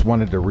 I just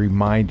wanted to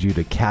remind you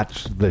to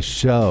catch the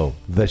show,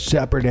 The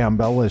Shepard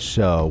Ambellas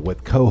Show,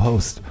 with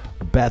co-hosts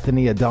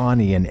Bethany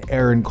Adani and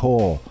Aaron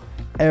Cole,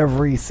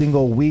 every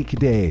single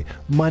weekday,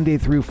 Monday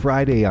through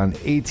Friday on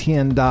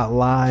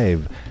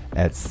ATN.live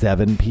at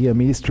 7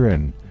 p.m.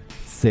 Eastern,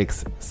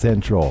 6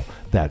 Central.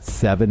 That's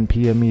 7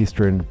 p.m.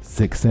 Eastern,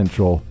 6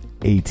 Central,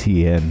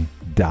 ATN.live.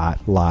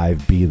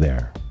 Be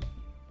there.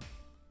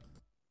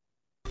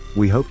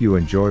 We hope you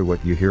enjoy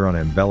what you hear on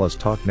Ambellas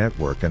Talk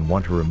Network and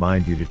want to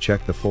remind you to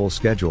check the full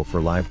schedule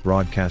for live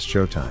broadcast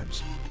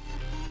showtimes.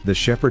 The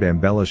Shepard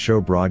Ambellas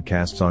Show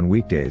broadcasts on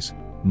weekdays,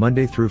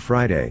 Monday through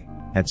Friday,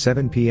 at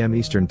 7 p.m.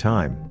 Eastern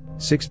Time,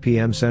 6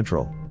 p.m.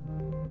 Central.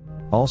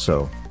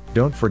 Also,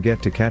 don't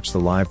forget to catch the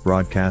live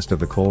broadcast of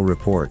the Cole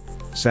Report,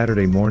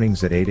 Saturday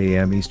mornings at 8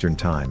 a.m. Eastern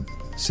Time,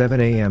 7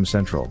 a.m.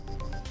 Central.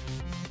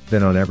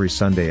 Then on every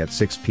Sunday at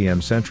 6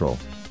 p.m. Central,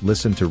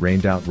 listen to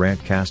Rained Out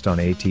Rantcast on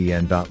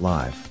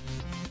ATN.live.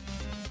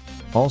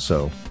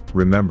 Also,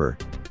 remember,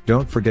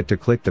 don't forget to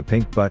click the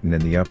pink button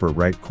in the upper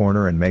right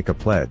corner and make a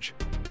pledge.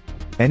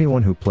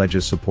 Anyone who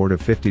pledges support of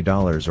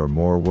 $50 or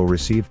more will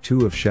receive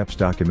 2 of Shep's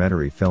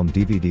documentary film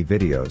DVD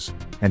videos,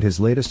 and his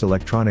latest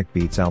electronic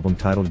beats album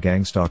titled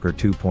Gangstalker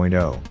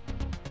 2.0.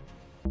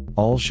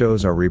 All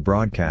shows are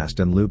rebroadcast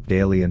and looped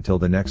daily until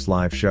the next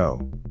live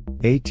show.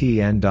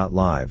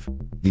 ATN.live,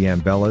 the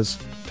Ambellas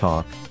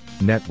Talk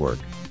Network.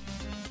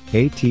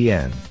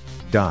 ATN.live.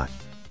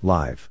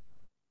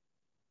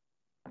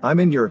 I'm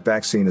in Your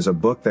Vaccine is a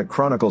book that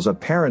chronicles a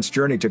parent's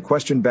journey to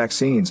question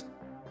vaccines.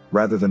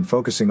 Rather than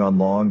focusing on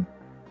long,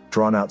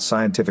 drawn-out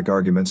scientific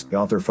arguments, the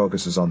author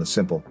focuses on the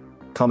simple,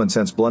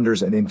 common-sense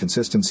blunders and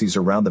inconsistencies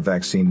around the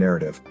vaccine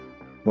narrative.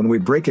 When we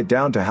break it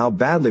down to how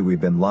badly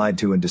we've been lied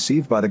to and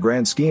deceived by the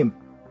grand scheme,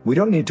 we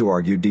don't need to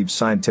argue deep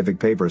scientific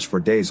papers for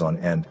days on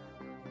end.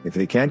 If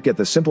they can't get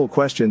the simple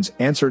questions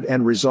answered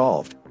and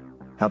resolved,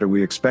 how do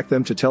we expect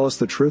them to tell us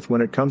the truth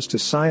when it comes to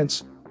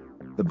science?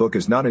 The book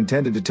is not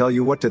intended to tell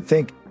you what to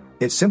think.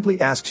 It simply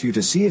asks you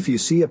to see if you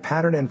see a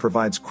pattern and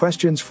provides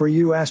questions for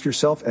you to ask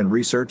yourself and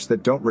research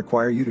that don't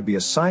require you to be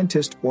a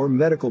scientist or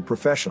medical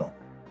professional.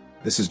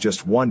 This is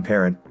just one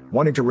parent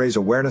wanting to raise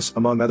awareness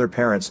among other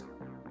parents.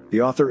 The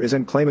author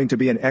isn't claiming to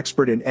be an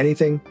expert in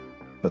anything,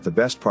 but the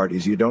best part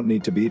is you don't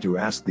need to be to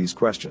ask these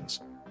questions.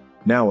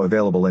 Now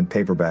available in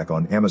paperback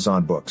on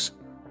Amazon Books.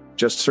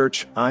 Just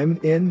search I'm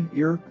in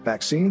Your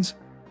Vaccines.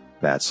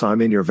 That's I'm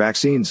in Your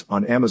Vaccines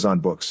on Amazon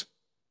Books.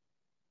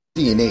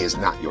 DNA is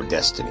not your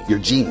destiny. Your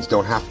genes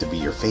don't have to be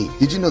your fate.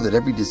 Did you know that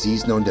every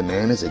disease known to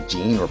man has a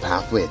gene or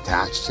pathway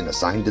attached and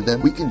assigned to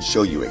them? We can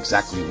show you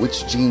exactly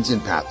which genes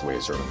and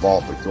pathways are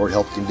involved with your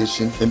health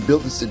condition and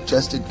build a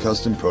suggested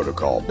custom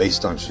protocol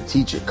based on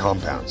strategic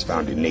compounds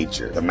found in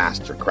nature, the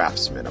master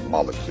craftsman of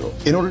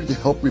molecules, in order to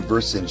help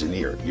reverse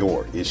engineer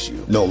your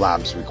issue. No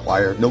labs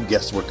required, no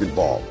guesswork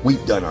involved.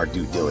 We've done our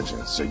due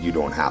diligence so you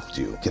don't have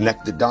to.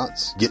 Connect the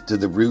dots, get to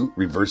the root,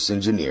 reverse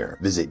engineer.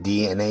 Visit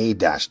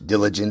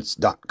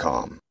DNA-diligence.com.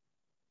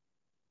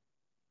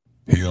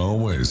 He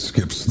always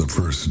skips the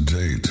first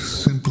date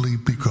simply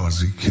because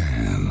he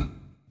can.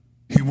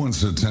 He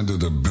once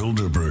attended a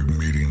Bilderberg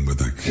meeting with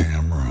a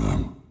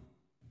camera.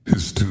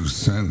 His 2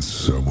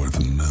 cents are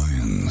worth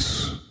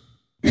millions.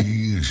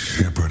 He is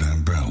Shepard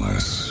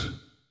Ambellas,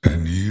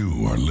 and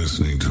you are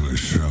listening to his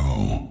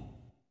show.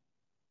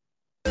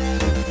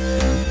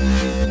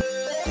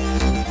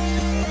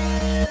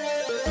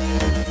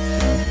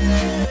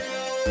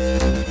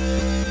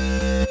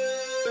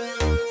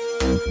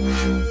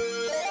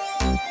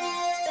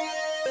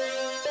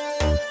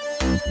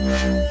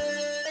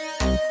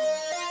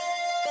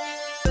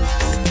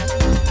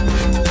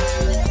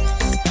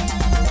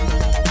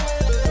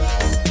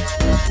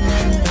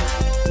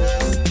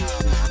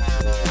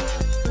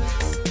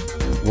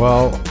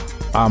 Well,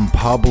 I'm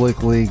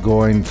publicly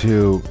going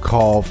to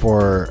call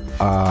for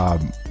a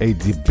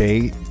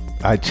debate.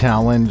 I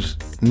challenge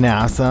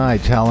NASA. I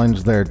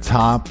challenge their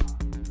top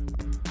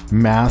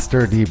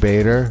master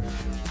debater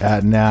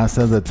at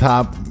NASA. The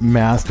top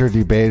master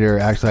debater,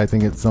 actually, I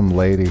think it's some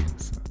lady.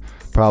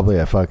 probably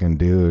a fucking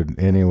dude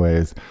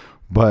anyways.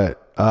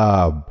 But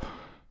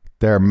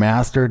their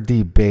master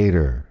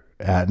debater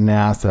at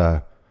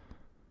NASA,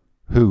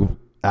 who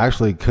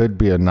actually could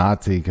be a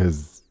Nazi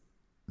because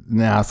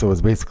NASA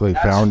was basically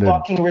founded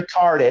fucking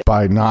retarded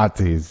by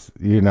Nazis,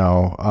 you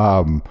know.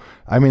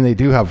 I mean, they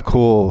do have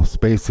cool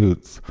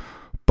spacesuits,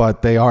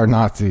 but they are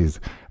Nazis.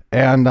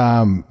 And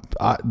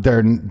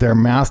their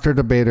master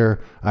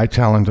debater, I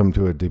challenge them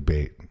to a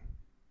debate.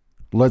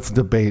 Let's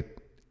debate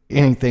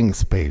anything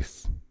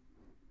space,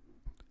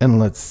 and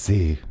let's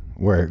see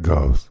where it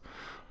goes.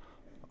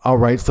 All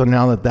right, so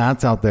now that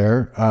that's out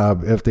there,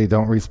 if they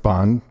don't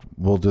respond,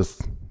 we'll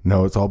just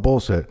know it's all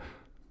bullshit.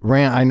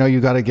 Rant, I know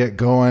you got to get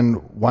going.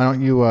 Why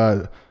don't you,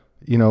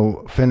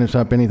 finish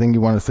up anything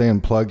you want to say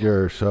and plug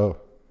your show?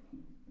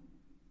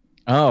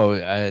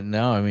 Oh,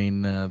 no, I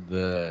mean,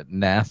 the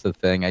NASA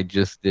thing, I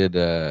just did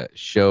a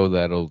show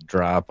that'll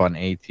drop on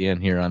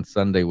ATN here on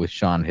Sunday with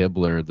Sean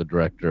Hibbler, the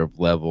director of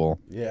Level.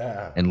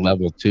 Yeah. And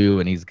Level 2,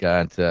 and he's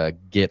got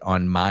Get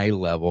on My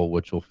Level,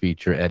 which will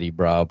feature Eddie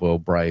Bravo,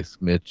 Bryce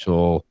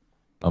Mitchell,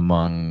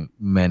 among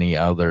many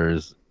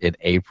others. In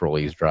April,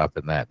 he's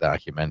dropping that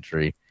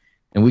documentary.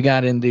 And we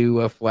got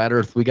into Flat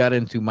Earth. We got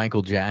into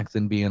Michael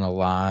Jackson being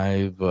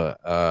alive,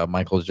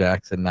 Michael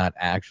Jackson not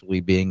actually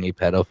being a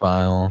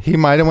pedophile. He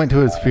might have went to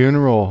his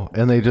funeral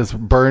and they just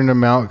burned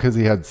him out because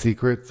he had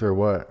secrets or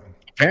what?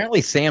 Apparently,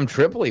 Sam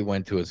Tripoli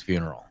went to his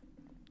funeral.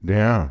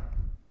 Yeah.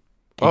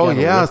 Oh,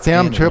 yeah.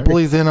 Sam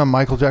Tripoli's in a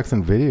Michael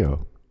Jackson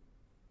video.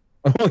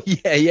 Oh,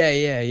 yeah.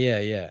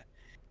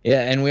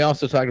 Yeah, and we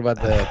also talked about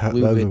the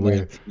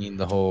COVID-19,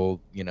 the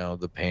whole,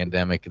 the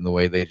pandemic and the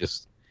way they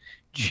just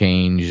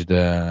changed,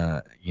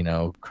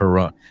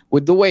 corona.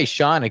 With the way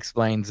Sean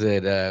explains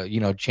it,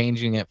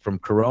 changing it from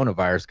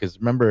coronavirus, because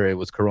remember it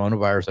was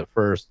coronavirus at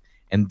first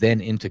and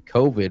then into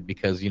COVID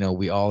because,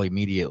 we all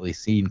immediately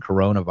seen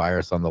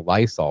coronavirus on the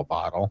Lysol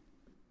bottle,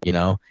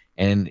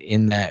 and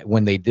in that,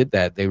 when they did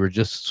that, they were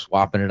just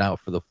swapping it out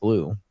for the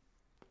flu,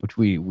 which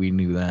we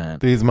knew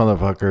that. These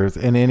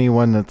motherfuckers, and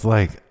anyone that's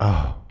like,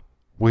 oh,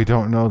 we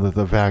don't know that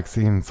the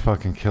vaccine's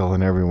fucking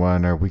killing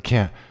everyone, or we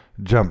can't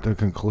jump to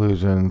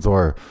conclusions,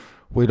 or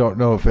we don't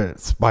know if it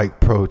spike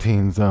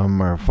proteins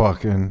them, or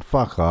fuck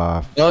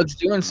off. Well, it's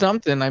doing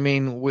something. I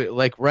mean,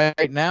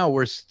 right now,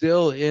 we're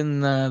still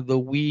in the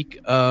week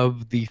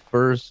of the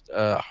first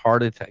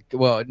heart attack.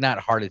 Well, not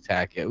heart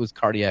attack. It was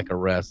cardiac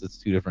arrest. It's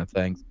two different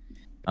things.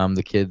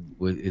 The kid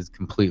is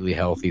completely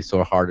healthy, so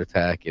a heart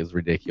attack is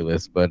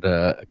ridiculous. But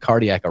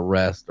cardiac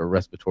arrest or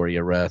respiratory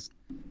arrest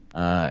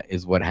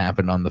is what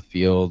happened on the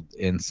field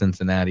in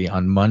Cincinnati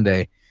on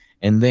Monday.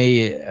 And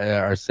they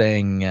are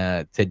saying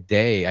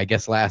today, I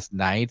guess last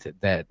night,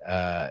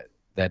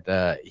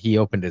 that he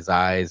opened his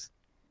eyes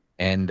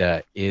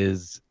and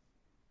is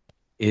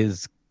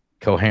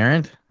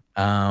coherent,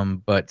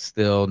 but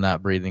still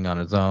not breathing on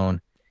his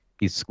own.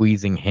 He's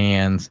squeezing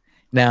hands.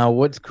 Now,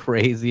 what's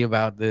crazy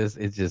about this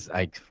is just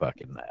I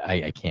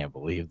can't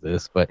believe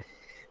this, but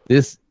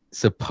this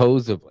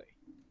supposedly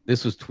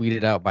this was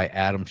tweeted out by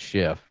Adam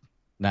Schiff,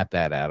 not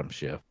that Adam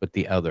Schiff, but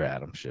the other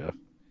Adam Schiff.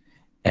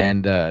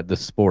 And the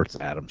sports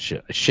Adam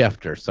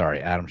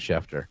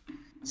Schefter,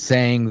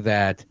 saying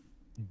that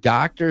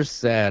doctors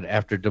said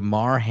after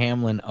Damar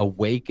Hamlin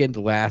awakened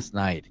last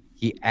night,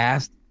 he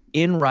asked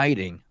in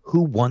writing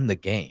who won the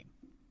game.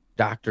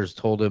 Doctors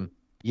told him,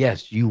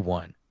 yes, you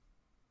won.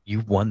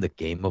 You won the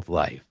game of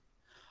life.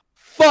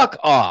 Fuck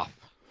off.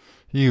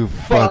 You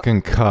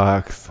fucking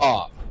cocks.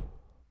 Off.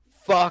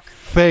 Fuck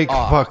Fake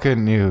off.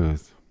 Fucking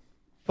news.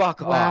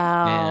 Fuck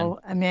wow.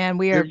 off, man. Man,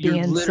 we are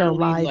being so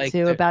lied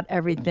to about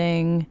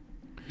everything.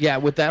 Yeah,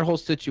 with that whole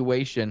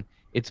situation,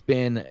 it's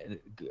been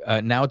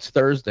now it's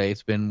Thursday.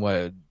 It's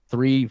been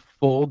 3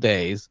 full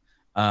days.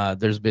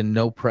 There's been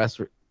no press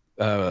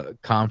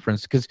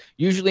conference, because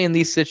usually in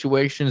these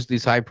situations,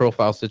 these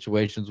high-profile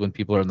situations, when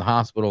people are in the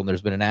hospital and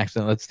there's been an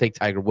accident, let's take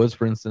Tiger Woods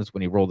for instance,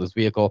 when he rolled his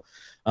vehicle,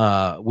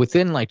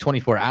 within like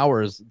 24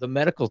 hours, the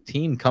medical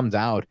team comes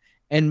out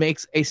and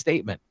makes a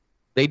statement.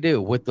 They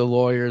do, with the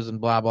lawyers and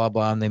blah, blah,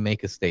 blah, and they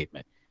make a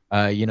statement.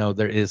 There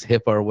is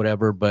HIPAA or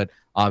whatever, but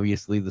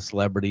obviously the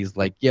celebrities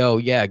like, yo,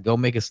 yeah, go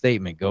make a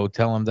statement. Go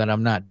tell them that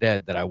I'm not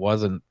dead, that I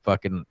wasn't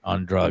fucking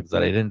on drugs,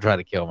 that I didn't try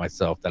to kill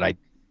myself, that I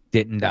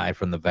didn't die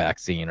from the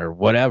vaccine or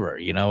whatever.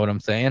 You know what I'm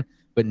saying?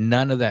 But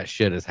none of that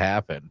shit has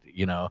happened,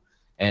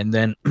 And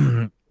then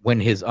when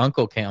his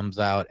uncle comes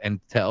out and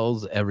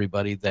tells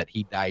everybody that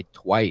he died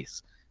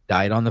twice,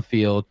 died on the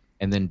field,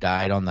 and then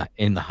died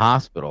in the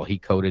hospital. He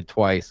coded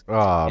twice.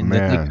 Oh, and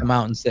man. then they come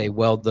out and say,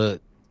 well,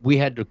 we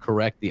had to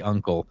correct the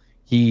uncle.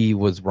 He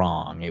was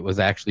wrong. It was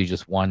actually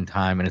just one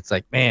time. And it's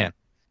like, man,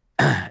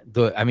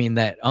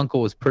 that uncle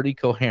was pretty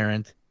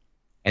coherent.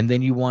 And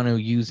then you want to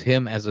use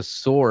him as a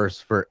source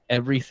for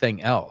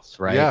everything else,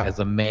 right? Yeah. As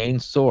a main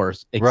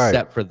source,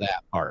 except for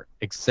that part,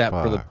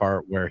 for the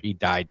part where he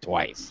died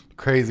twice.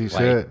 Crazy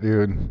shit,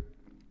 dude.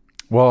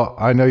 Well,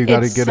 I know you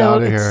got to get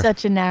out of here. It's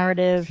such a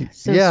narrative.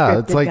 So yeah,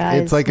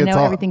 scripted, it's like guys.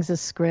 all, everything's a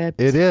script.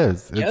 It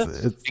is.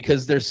 It's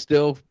because they're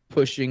still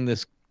pushing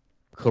this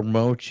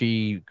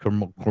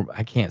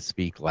I can't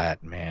speak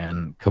Latin,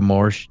 man.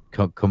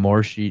 Commercio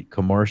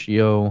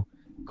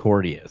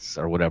cordius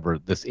or whatever.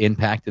 This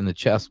impact in the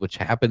chest, which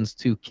happens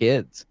to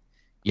kids,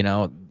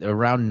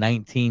 around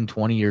 19,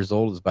 20 years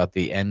old is about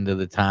the end of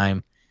the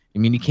time. I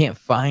mean, you can't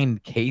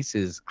find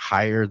cases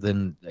higher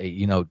than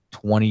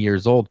 20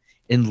 years old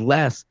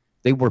unless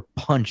they were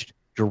punched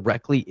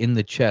directly in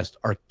the chest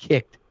or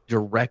kicked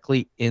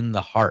directly in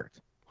the heart.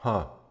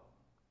 Huh.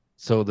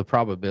 So the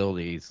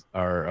probabilities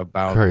are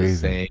about the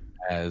same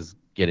as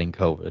getting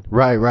COVID.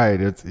 Right.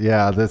 It's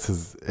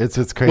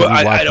just crazy.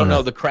 Well, I don't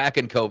know. The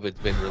Kraken COVID's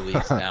been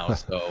released now,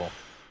 so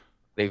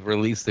they've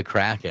released the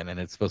Kraken, and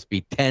it's supposed to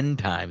be 10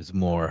 times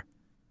more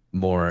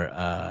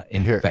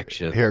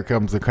infectious. Here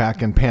comes the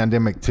Kraken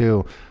pandemic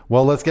too.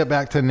 Well, let's get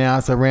back to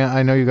NASA. Rant,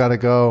 I know you got to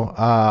go.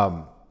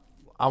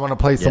 I want to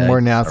play some more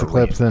NASA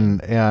clips,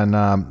 and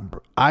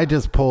I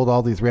just pulled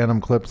all these random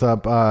clips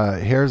up.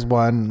 Here's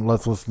one.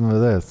 Let's listen to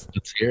this.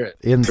 Let's hear it.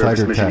 Insider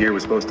Service mission tech. here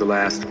was supposed to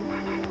last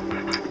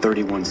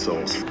 31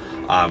 souls.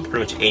 Pretty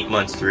much 8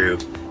 months through,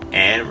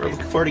 and we're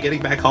looking forward to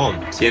getting back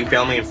home, seeing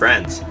family and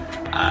friends.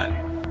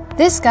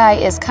 This guy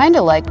is kind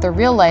of like the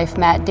real-life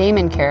Matt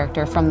Damon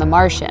character from The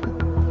Martian.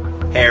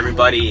 Hey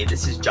everybody,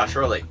 this is Josh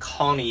Ehrlich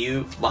calling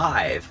you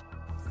live.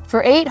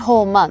 For 8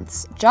 whole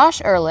months,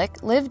 Josh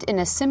Ehrlich lived in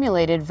a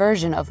simulated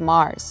version of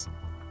Mars.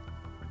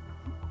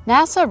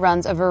 NASA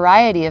runs a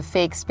variety of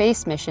fake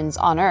space missions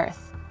on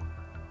Earth.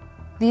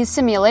 These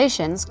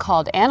simulations,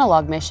 called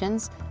analog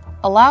missions,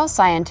 allow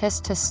scientists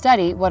to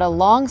study what a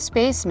long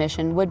space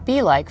mission would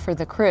be like for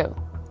the crew.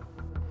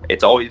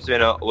 It's always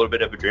been a little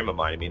bit of a dream of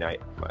mine. I mean,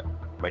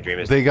 my dream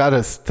is... They got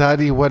to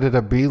study what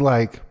it'll be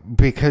like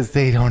because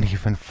they don't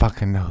even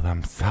fucking know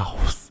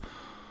themselves.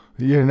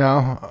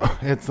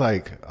 It's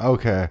like,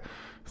 okay.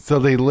 So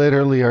they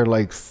literally are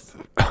like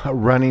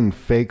running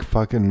fake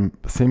fucking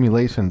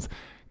simulations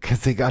because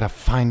they got to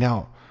find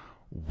out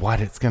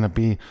what it's going to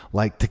be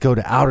like to go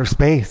to outer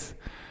space,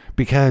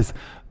 because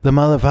the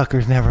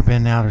motherfuckers never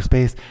been in outer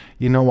space.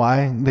 You know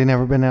why they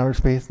never been in outer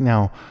space?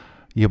 Now,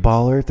 you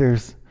ball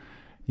earthers,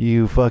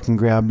 you fucking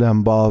grab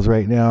them balls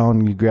right now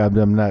and you grab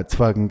them nuts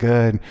fucking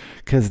good,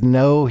 because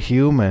no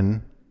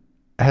human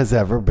has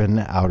ever been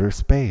to outer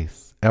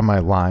space. Am I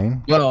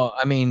lying? Well,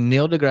 I mean,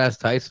 Neil deGrasse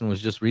Tyson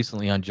was just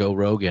recently on Joe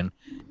Rogan,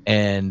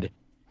 and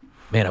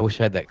man, I wish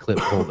I had that clip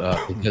pulled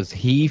up because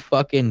he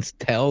fucking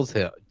tells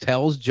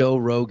Joe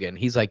Rogan,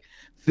 he's like,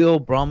 Phil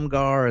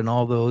Brumgar and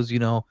all those,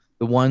 the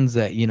ones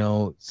that,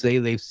 say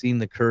they've seen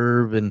the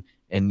curve and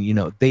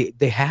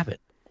they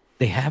haven't.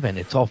 They haven't.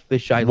 It's all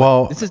fisheye.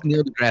 Well, this is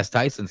Neil deGrasse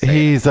Tyson saying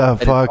he's a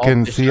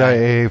fucking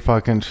CIA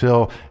fucking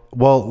chill.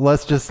 Well,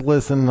 let's just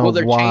listen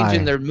to why.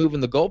 They're moving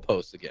the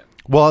goalposts again.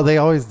 Well, they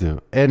always do.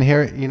 And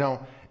here,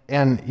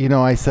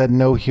 I said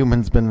no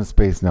human's been in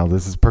space now.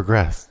 This has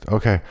progressed.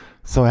 Okay.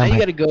 So now you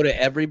got to go to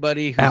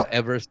everybody who's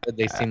ever said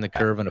they've seen the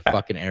curve in a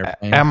fucking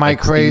airplane. Am I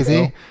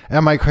crazy?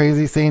 Am I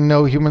crazy saying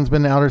no human's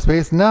been in outer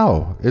space?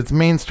 No. It's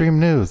mainstream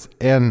news,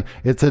 and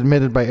it's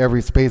admitted by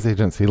every space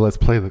agency. Let's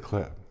play the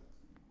clip.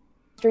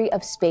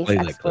 Of space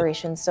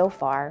exploration so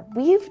far,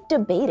 we've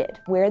debated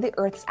where the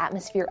Earth's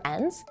atmosphere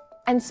ends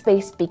and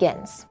space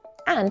begins.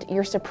 And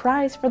your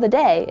surprise for the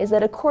day is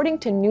that according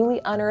to newly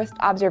unearthed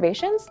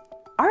observations,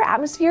 our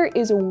atmosphere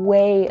is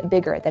way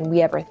bigger than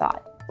we ever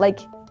thought. Like,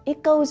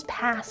 it goes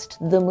past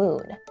the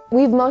moon.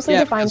 We've mostly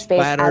defined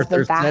space as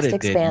the vast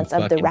expanse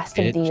of the rest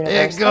of the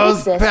universe. It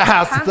goes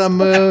past the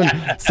moon.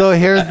 So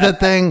here's the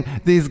thing.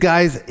 These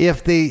guys,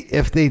 if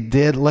they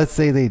did, let's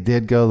say they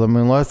did go to the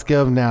moon, let's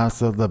give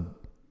NASA the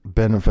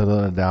benefit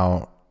of the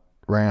doubt.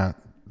 Rant.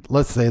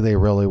 Let's say they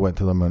really went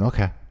to the moon.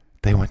 Okay.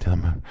 They went to the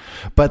moon,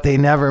 but they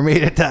never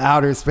made it to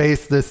outer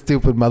space. The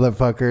stupid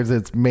motherfuckers.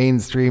 It's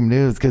mainstream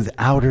news, because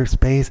outer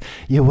space,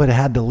 you would have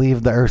had to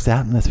leave the Earth's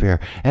atmosphere.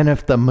 And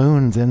if the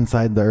moon's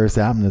inside the Earth's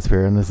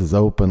atmosphere, and this is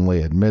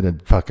openly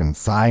admitted fucking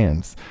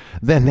science,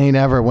 then they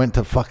never went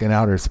to fucking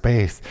outer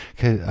space.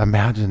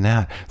 Imagine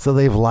that. So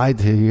they've lied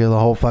to you the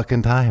whole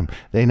fucking time.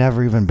 They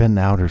never even been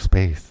to outer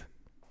space.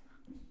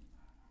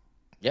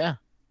 Yeah.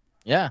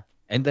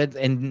 And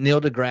Neil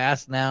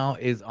deGrasse now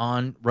is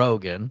on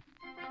Rogan,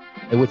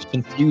 which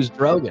confused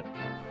Rogan.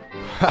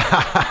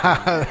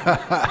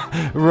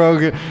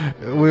 Rogan,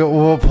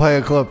 we'll play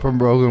a clip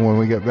from Rogan when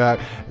we get back.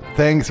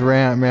 Thanks,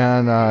 Rant,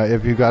 man.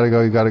 If you gotta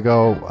go, you gotta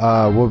go.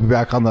 We'll be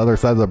back on the other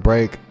side of the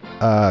break,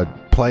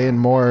 playing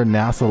more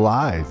NASA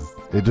lies.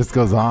 It just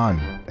goes on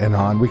and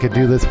on. We could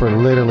do this for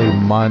literally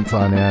months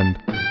on end,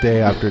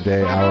 day after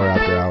day, hour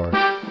after hour.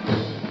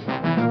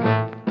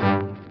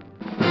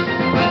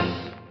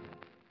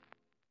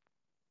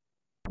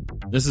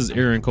 This is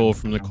Aaron Cole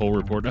from The Cole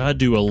Report. I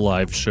do a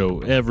live show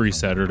every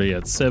Saturday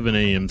at 7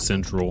 a.m.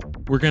 Central.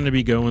 We're going to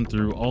be going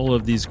through all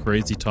of these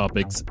crazy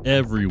topics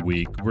every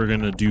week. We're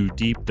going to do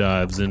deep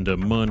dives into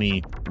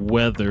money,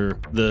 weather,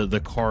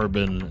 the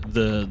carbon,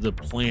 the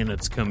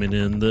planets coming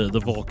in,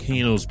 the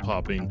volcanoes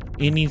popping,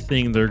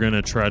 anything they're going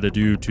to try to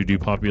do to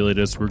depopulate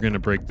us. We're going to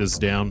break this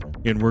down,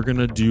 and we're going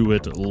to do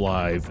it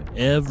live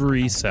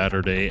every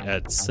Saturday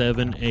at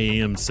 7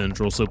 a.m.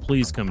 Central. So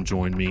please come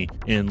join me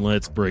and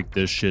let's break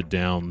this shit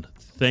down.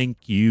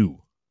 Thank you.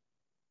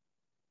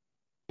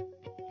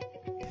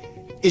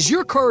 Is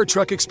your car or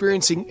truck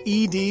experiencing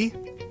ED?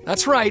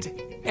 That's right,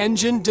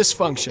 engine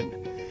dysfunction.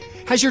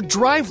 Has your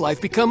drive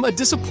life become a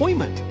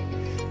disappointment?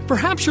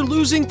 Perhaps you're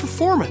losing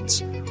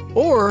performance,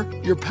 or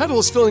your pedal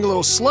is feeling a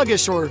little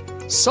sluggish or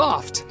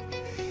soft.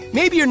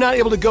 Maybe you're not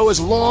able to go as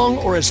long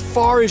or as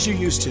far as you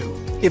used to.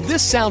 If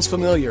this sounds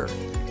familiar,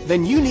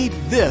 then you need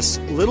this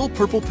little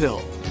purple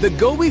pill. The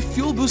Gobi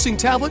Fuel Boosting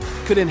Tablet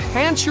could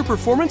enhance your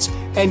performance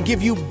and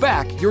give you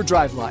back your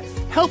drive life,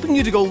 helping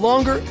you to go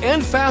longer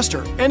and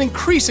faster and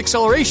increase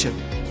acceleration,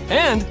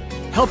 and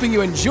helping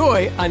you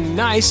enjoy a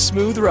nice,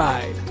 smooth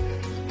ride.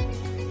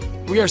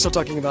 We are still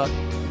talking about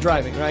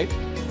driving, right?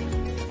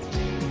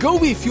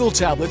 Gobi Fuel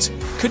Tablets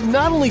could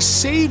not only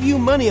save you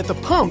money at the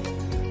pump,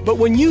 but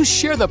when you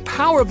share the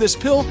power of this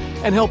pill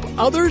and help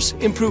others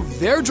improve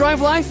their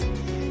drive life,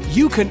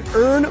 you can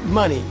earn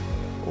money,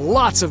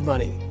 lots of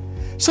money.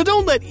 So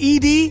don't let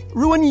ED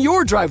ruin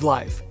your drive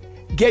life.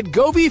 Get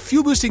Gobi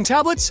Fuel Boosting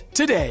Tablets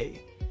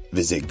today.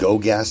 Visit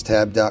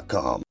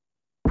GoGasTab.com.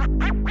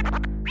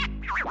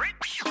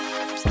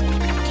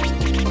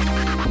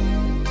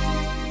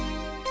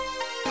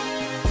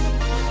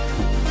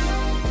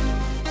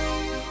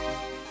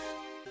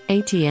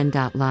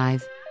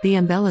 ATN.Live, the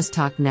Umbrellas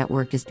Talk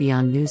Network is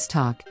beyond news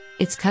talk.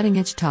 It's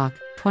cutting-edge talk,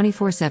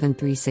 24/7,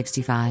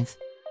 365.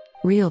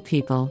 Real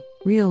people,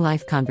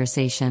 real-life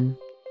conversation.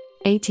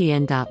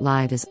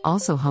 ATN.Live is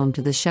also home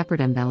to the Shepherd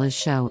and Bella's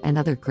show and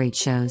other great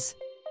shows.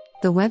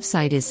 The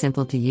website is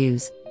simple to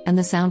use, and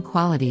the sound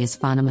quality is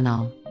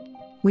phenomenal.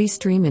 We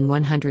stream in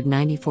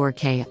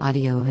 194K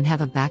audio and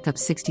have a backup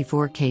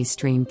 64K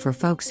stream for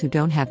folks who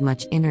don't have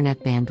much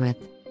internet bandwidth.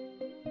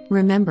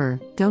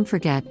 Remember, don't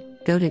forget,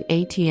 go to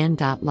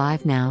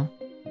ATN.Live now.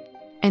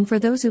 And for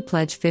those who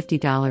pledge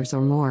 $50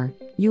 or more,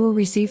 you will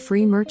receive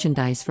free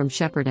merchandise from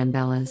Shepherd and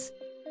Bella's.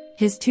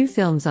 His 2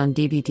 films on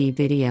DVD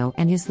video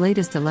and his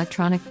latest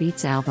Electronic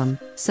Beats album,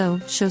 so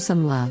show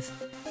some love.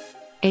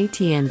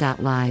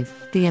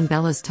 ATN.Live, the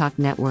Umbrellas Talk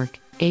Network,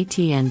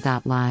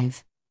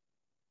 ATN.Live.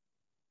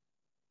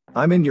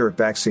 I'm in Your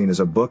Vaccine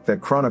is a book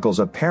that chronicles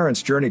a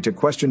parent's journey to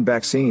question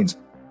vaccines.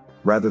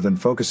 Rather than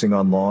focusing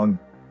on long,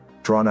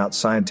 drawn-out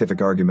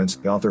scientific arguments,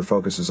 the author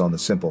focuses on the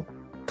simple,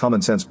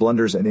 common-sense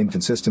blunders and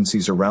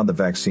inconsistencies around the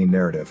vaccine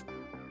narrative.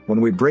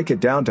 When we break it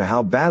down to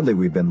how badly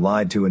we've been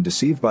lied to and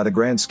deceived by the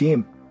grand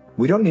scheme,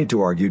 we don't need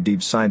to argue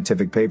deep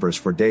scientific papers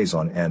for days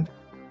on end.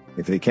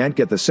 If they can't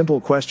get the simple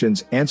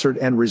questions answered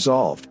and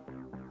resolved,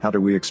 how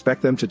do we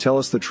expect them to tell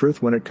us the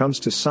truth when it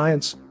comes to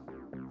science?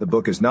 The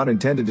book is not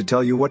intended to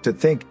tell you what to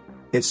think.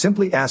 It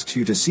simply asks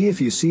you to see if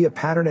you see a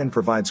pattern and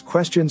provides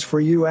questions for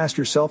you to ask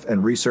yourself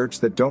and research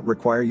that don't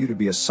require you to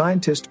be a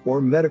scientist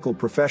or medical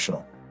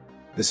professional.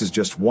 This is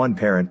just one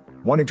parent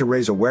wanting to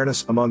raise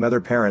awareness among other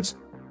parents.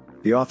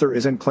 The author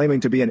isn't claiming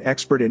to be an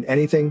expert in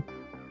anything,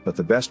 but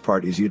the best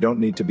part is you don't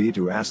need to be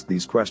to ask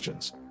these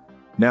questions.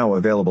 Now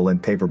available in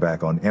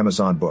paperback on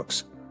Amazon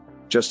Books.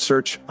 Just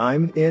search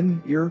I'm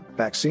in Your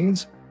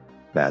Vaccines.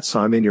 That's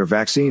I'm in Your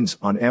Vaccines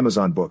on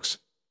Amazon Books.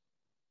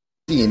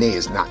 DNA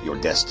is not your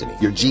destiny.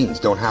 Your genes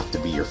don't have to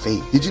be your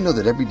fate. Did you know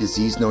that every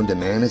disease known to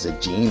man has a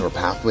gene or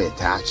pathway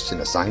attached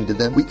and assigned to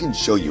them? We can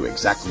show you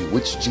exactly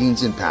which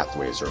genes and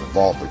pathways are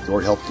involved with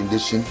your health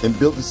condition and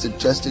build a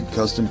suggested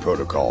custom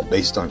protocol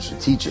based on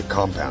strategic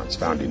compounds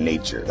found in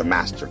nature, the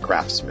master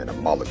craftsman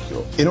of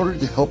molecules, in order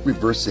to help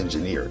reverse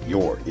engineer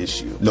your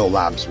issue. No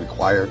labs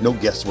required, no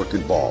guesswork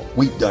involved.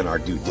 We've done our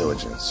due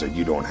diligence so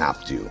you don't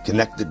have to.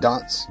 Connect the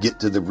dots,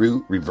 get to the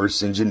root,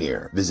 reverse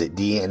engineer. Visit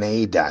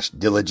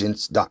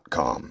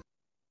DNA-diligence.com. On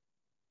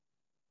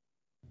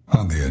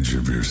the edge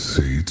of your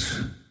seat,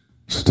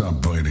 stop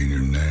biting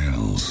your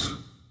nails.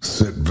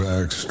 Sit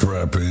back,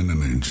 strap in,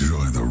 and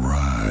enjoy the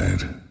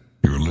ride.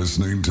 You're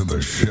listening to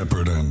the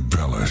Shepherd and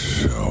Bella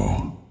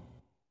Show.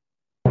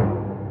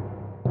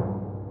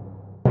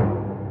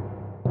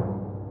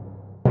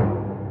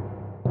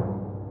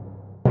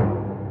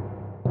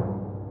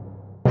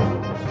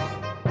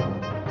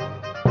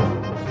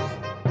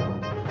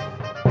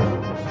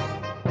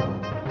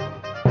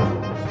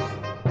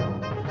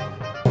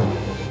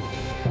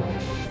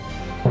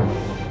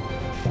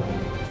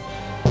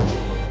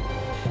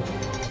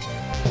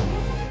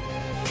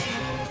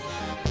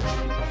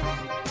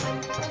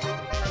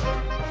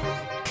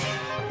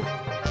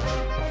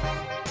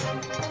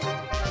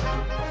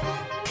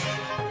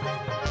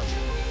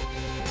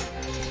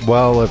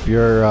 Well, if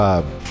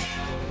you're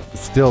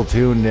still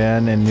tuned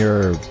in and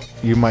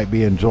you might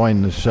be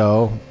enjoying the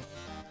show,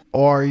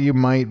 or you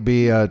might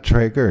be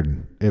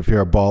triggered if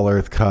you're a ball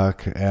earth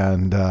cuck.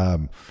 And,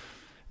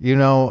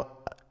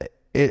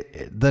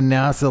 the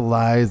NASA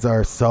lies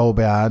are so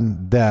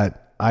bad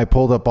that I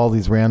pulled up all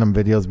these random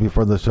videos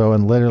before the show,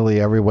 and literally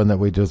everyone that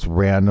we just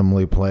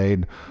randomly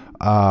played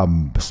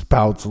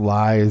spouts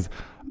lies.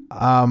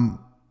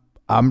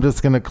 I'm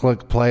just going to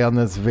click play on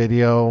this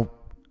video,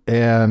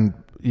 and,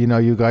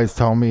 you guys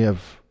tell me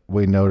if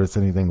we notice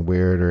anything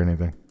weird or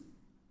anything.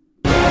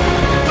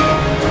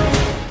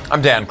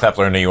 I'm Dan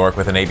Kleffler in New York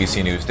with an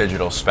ABC News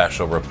Digital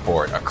Special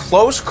Report. A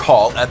close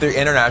call at the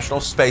International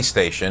Space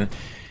Station.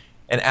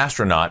 An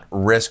astronaut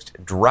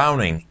risked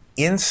drowning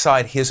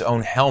inside his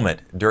own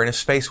helmet during a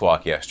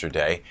spacewalk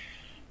yesterday.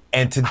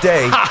 And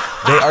today,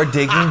 they are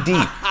digging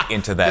deep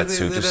into that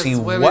suit to see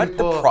what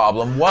the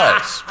problem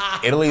was.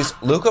 Italy's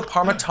Luca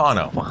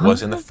Parmitano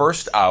was in the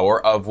first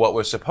hour of what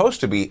was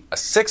supposed to be a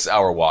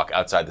 6-hour walk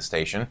outside the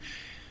station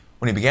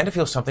when he began to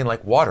feel something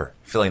like water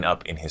filling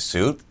up in his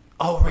suit.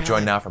 Oh, really? We're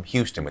joined now from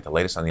Houston with the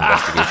latest on the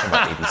investigation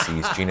by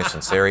ABC's Gina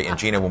Sunseri. And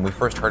Gina, when we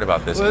first heard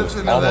about this, it was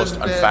almost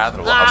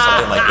unfathomable how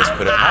something like this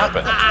could have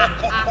happened.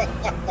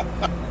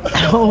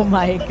 Oh,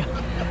 my God.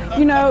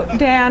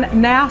 Dan,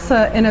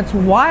 NASA, in its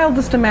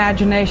wildest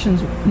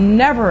imaginations,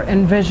 never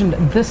envisioned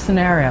this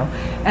scenario.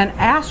 An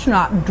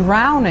astronaut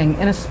drowning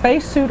in a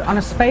spacesuit on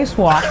a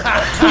spacewalk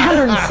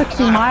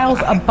 260 miles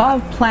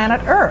above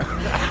planet Earth.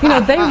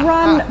 They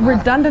run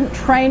redundant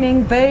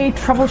training, they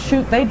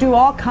troubleshoot, they do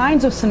all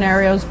kinds of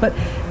scenarios, but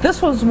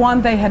this was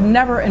one they had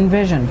never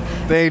envisioned.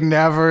 They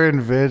never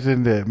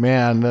envisioned it,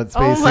 man. That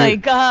spacesuit. Oh my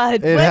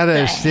God! It had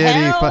a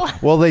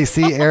shitty. Well, they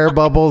see air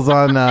bubbles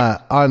on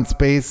live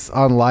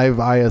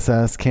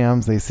ISS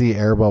cams. They see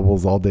air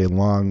bubbles all day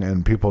long,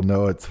 and people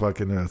know it's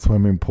fucking a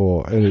swimming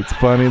pool. And it's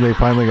funny they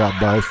finally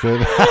got busted.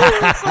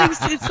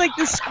 it's like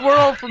the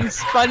squirrel from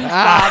SpongeBob with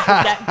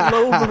that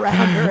globe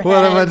around her head.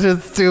 What a bunch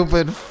of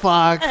stupid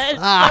fucks!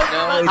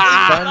 No, it's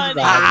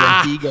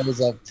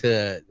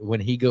SpongeBob when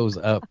he goes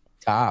up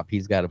top,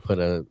 he's got to put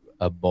a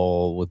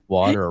bowl with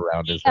water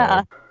around his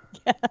head.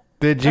 Yeah.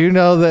 Did you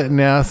know that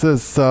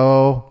NASA's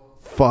so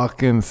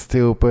fucking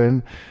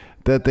stupid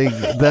that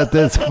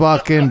this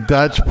fucking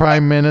Dutch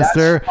prime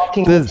minister,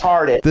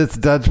 this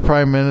Dutch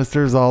prime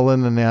minister's all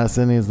in the NASA,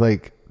 and he's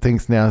like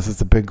thinks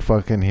NASA's a big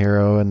fucking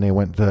hero, and they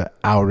went to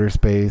outer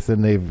space,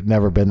 and they've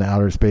never been to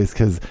outer space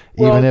because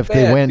even if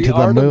they went to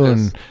the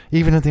moon,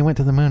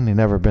 they've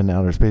never been to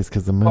outer space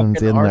because the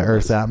moon's in the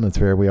Earth's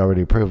atmosphere. We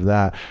already proved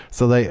that.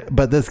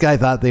 But this guy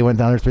thought they went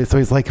to outer space, so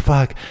he's like,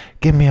 fuck,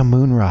 give me a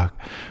moon rock.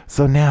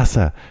 So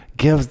NASA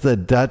gives the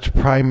Dutch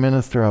prime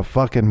minister a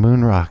fucking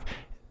moon rock.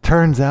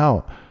 Turns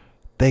out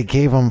they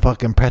gave them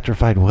fucking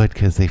petrified wood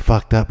because they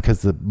fucked up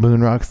because the moon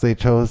rocks they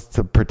chose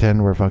to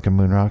pretend were fucking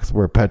moon rocks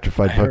were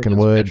petrified fucking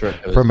wood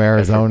from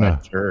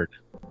Arizona.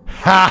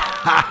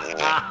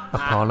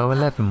 Apollo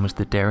 11 was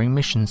the daring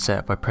mission set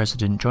up by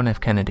President John F.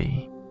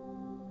 Kennedy.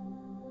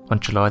 On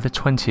July the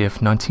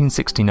 20th,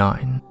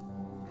 1969,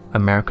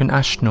 American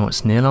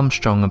astronauts Neil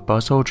Armstrong and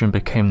Buzz Aldrin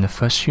became the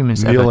first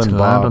humans ever to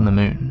land on the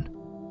moon.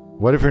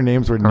 What if your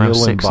names were Around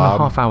Neil and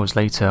Bob? 6.5 hours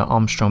later,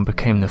 Armstrong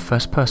became the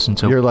first person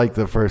to... You're like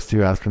the first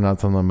two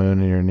astronauts on the moon,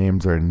 and your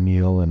names are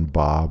Neil and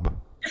Bob.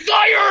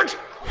 Fired!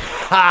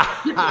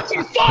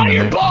 You're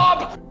fired,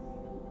 Bob!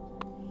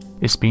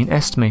 It's been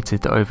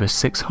estimated that over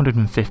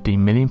 650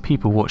 million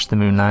people watched the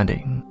moon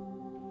landing.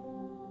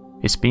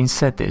 It's been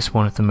said that it's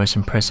one of the most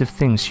impressive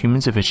things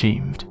humans have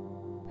achieved,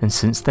 and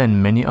since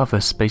then many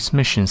other space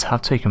missions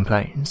have taken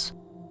place.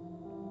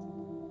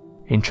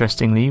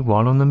 Interestingly,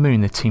 while on the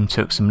moon the team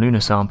took some lunar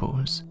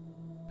samples,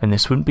 and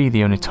this wouldn't be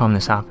the only time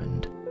this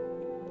happened.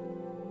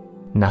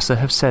 NASA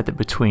have said that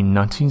between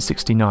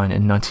 1969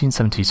 and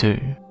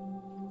 1972,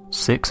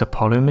 6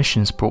 Apollo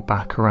missions brought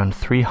back around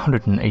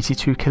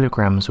 382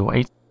 kilograms or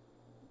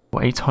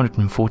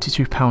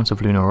 842 pounds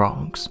of lunar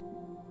rocks,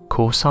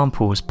 core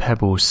samples,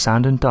 pebbles,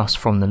 sand and dust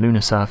from the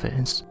lunar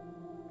surface.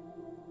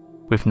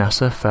 With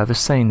NASA further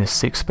saying the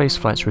 6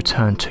 spaceflights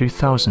returned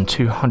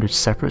 2,200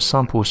 separate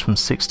samples from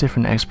 6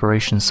 different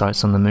exploration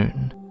sites on the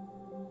moon.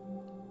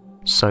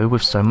 So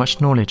with so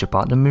much knowledge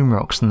about the moon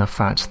rocks and the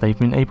fact they've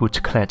been able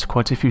to collect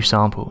quite a few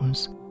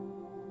samples,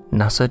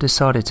 NASA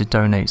decided to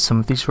donate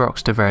some of these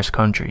rocks to various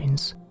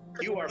countries.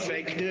 You are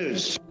fake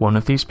news. One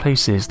of these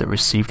places that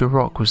received a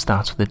rock was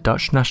that of the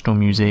Dutch National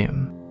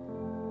Museum.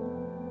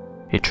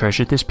 It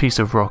treasured this piece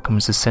of rock and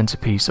was the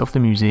centerpiece of the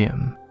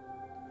museum.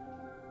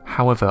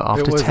 However,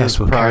 after tests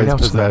were carried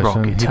out on the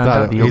rock, it turned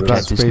out the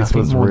object is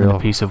nothing more than a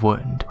piece of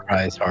wood.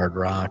 Prize hard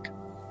rock.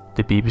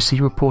 The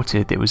BBC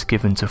reported it was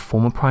given to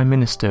former Prime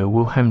Minister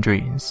Wilhelm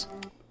Drees.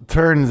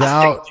 Turns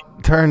out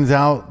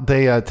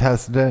they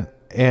tested it,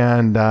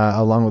 and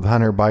along with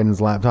Hunter Biden's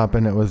laptop,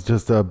 and it was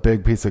just a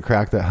big piece of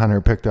crack that Hunter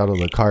picked out of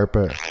the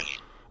carpet.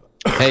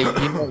 Hey,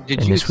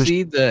 did you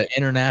see the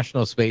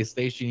International Space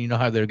Station? You know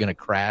how they're going to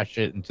crash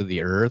it into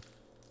the Earth?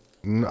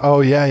 Oh,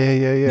 yeah.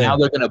 Now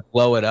they're going to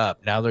blow it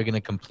up. Now they're going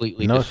to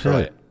completely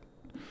destroy it.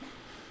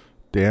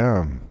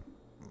 Damn.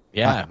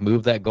 Yeah,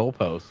 move that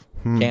goalpost.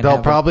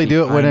 They'll probably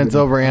do it when it's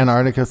over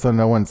Antarctica so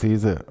no one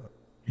sees it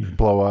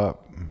blow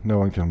up. No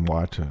one can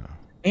watch it.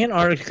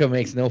 Antarctica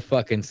makes no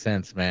fucking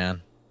sense, man.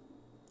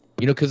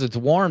 Because it's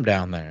warm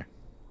down there.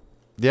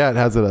 Yeah, it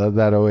has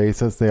that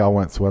oasis. They all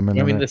went swimming.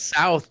 I mean, in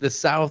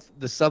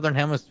the southern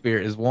hemisphere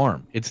is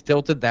warm. It's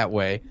tilted that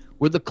way.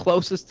 We're the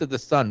closest to the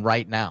sun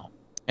right now,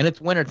 and it's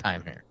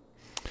wintertime here.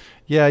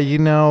 Yeah,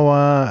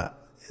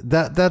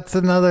 that's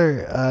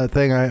another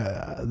thing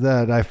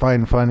that I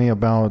find funny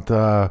about.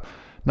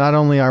 Not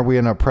only are we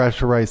in a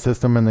pressurized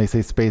system, and they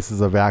say space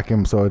is a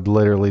vacuum, so it'd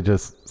literally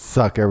just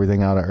suck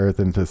everything out of Earth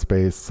into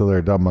space. So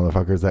they're dumb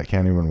motherfuckers that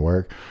can't even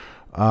work.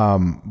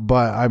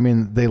 But I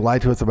mean, they lie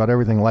to us about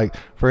everything. Like,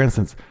 for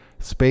instance,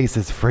 space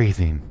is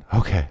freezing.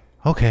 Okay.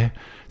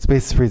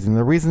 Space is freezing.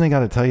 The reason they got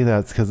to tell you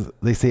that is because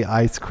they say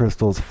ice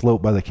crystals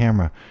float by the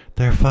camera.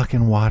 They're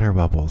fucking water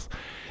bubbles.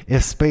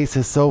 If space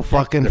is so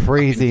fucking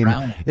freezing,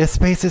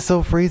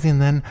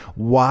 then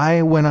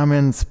why, when I'm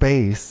in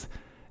space,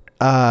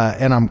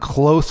 and I'm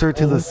closer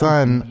to the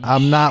sun,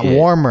 I'm not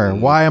warmer?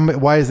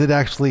 Why is it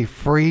actually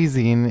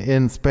freezing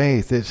in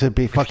space? It should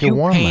be fucking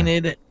warmer. If you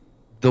painted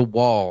the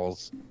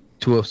walls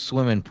to a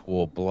swimming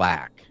pool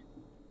black,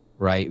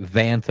 right?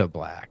 Vanta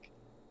black.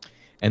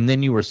 And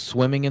then you were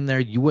swimming in there,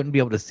 you wouldn't be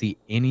able to see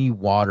any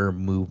water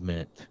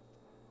movement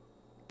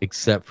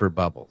except for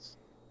bubbles.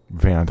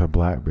 Vanta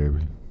black,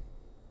 baby.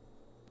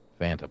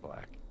 Vanta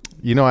black.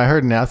 I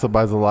heard NASA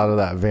buys a lot of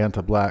that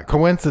Vanta black.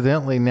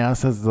 Coincidentally,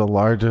 NASA's the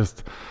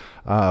largest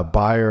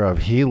buyer of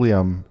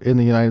helium in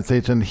the United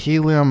States, and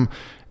helium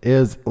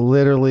is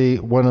literally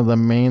one of the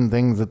main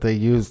things that they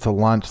use to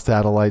launch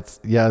satellites.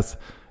 Yes,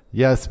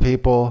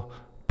 people,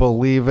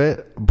 believe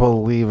it.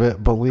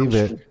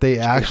 They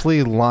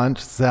actually launch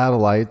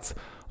satellites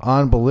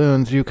on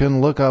balloons. You can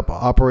look up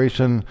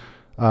Operation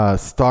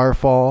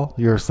Starfall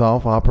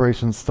yourself,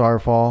 Operation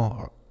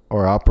Starfall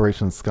or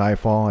Operation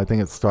Skyfall. I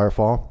think it's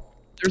Starfall.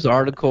 There's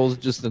articles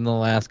just in the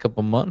last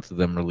couple months of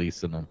them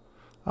releasing them.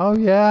 Oh,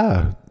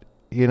 yeah.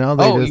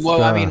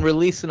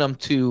 Releasing them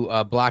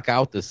to block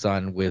out the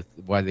sun with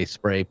why they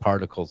spray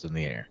particles in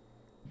the air.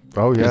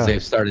 Oh, yeah. Because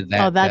they've started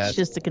that. Oh, that's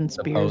just a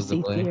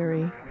conspiracy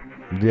theory.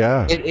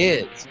 Yeah. It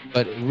is.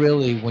 But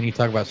really, when you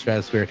talk about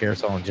stratospheric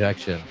aerosol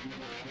injection,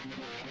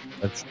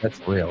 that's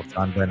real.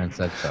 John Brennan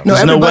said so. No,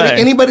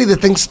 anybody that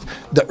thinks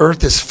the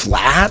Earth is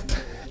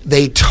flat,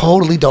 they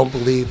totally don't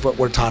believe what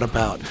we're taught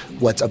about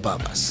what's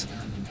above us.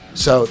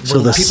 So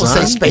when the people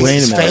sun? say space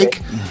is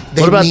fake,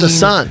 what about the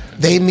sun?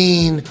 They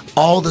mean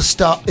all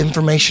the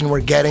information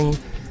we're getting.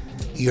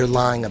 You're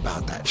lying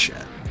about that shit.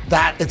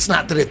 That it's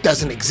not that it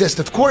doesn't exist.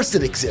 Of course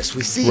it exists.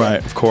 We see it.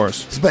 Right, of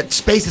course. But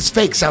space is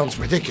fake sounds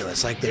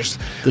ridiculous. Like there's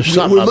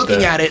something we're up looking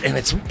there. at it and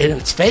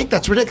it's fake.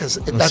 That's ridiculous.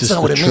 That's just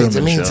not what the it means. It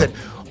Truman means Show. that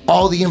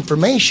all the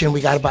information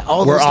we got about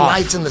all We're those off.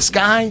 lights in the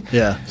sky.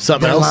 Yeah,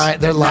 something they're else.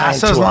 They're lying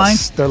NASA's to lying?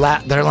 us. They're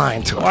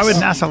lying to us. Why would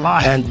NASA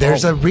lie? And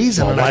there's a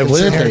reason. well, and I why can sit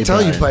wouldn't here they, and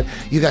tell you, Brian?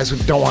 but you guys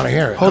don't want to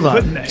hear it. Hold on.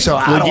 Wouldn't they? So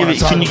I don't want to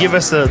talk Can you give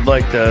us the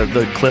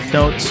cliff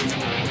notes?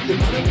 The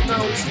cliff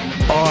notes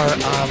are.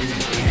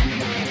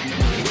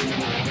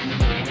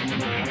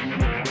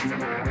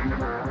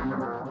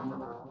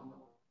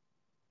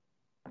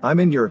 I'm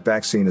in Your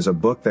Vaccine is a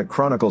book that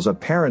chronicles a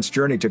parent's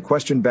journey to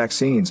question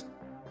vaccines.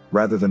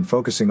 Rather than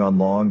focusing on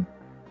long,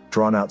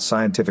 drawn-out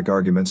scientific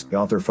arguments, the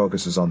author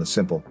focuses on the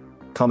simple,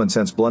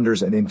 common-sense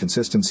blunders and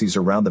inconsistencies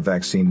around the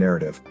vaccine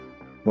narrative.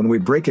 When we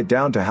break it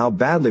down to how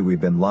badly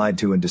we've been lied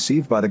to and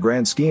deceived by the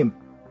grand scheme,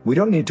 we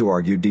don't need to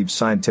argue deep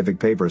scientific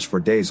papers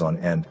for days on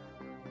end.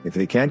 If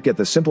they can't get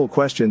the simple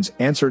questions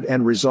answered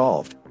and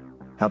resolved,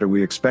 how do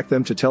we expect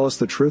them to tell us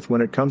the truth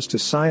when it comes to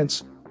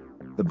science?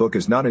 The book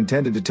is not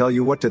intended to tell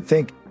you what to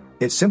think.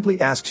 It simply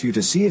asks you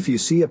to see if you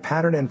see a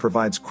pattern and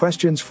provides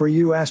questions for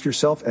you to ask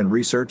yourself and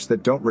research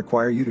that don't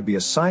require you to be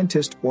a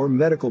scientist or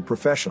medical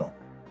professional.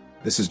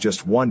 This is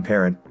just one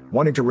parent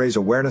wanting to raise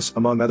awareness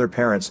among other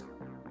parents.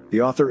 The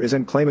author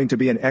isn't claiming to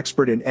be an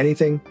expert in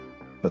anything,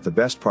 but the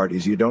best part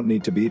is you don't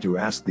need to be to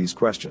ask these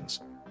questions.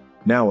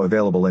 Now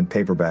available in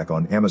paperback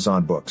on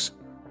Amazon Books.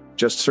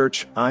 Just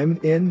search I'm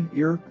in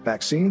Your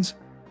Vaccines.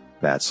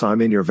 That's I'm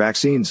in Your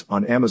Vaccines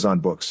on Amazon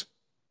Books.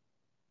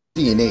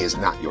 DNA is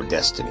not your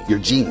destiny. Your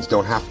genes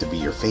don't have to be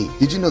your fate.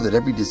 Did you know that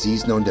every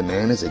disease known to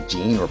man has a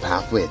gene or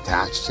pathway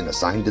attached and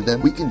assigned to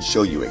them? We can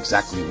show you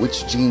exactly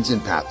which genes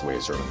and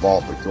pathways are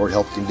involved with your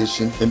health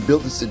condition and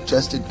build a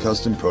suggested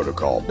custom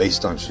protocol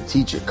based on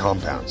strategic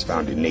compounds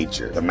found in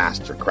nature, the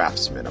master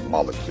craftsman of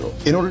molecules,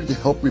 in order to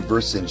help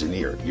reverse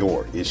engineer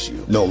your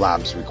issue. No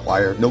labs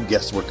required, no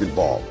guesswork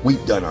involved.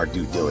 We've done our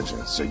due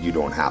diligence so you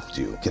don't have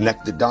to.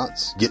 Connect the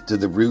dots, get to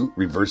the root,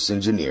 reverse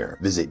engineer.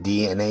 Visit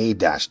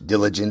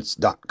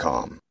dna-diligence.com.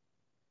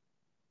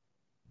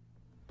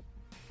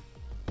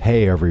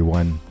 Hey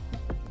everyone,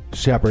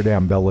 Shepard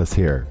Ambellis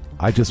here.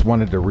 I just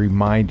wanted to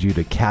remind you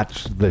to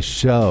catch the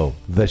show,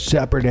 The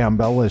Shepard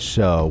Ambellis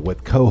Show,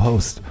 with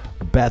co-hosts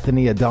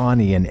Bethany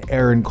Adani and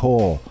Aaron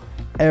Cole,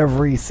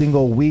 every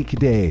single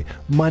weekday,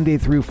 Monday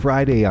through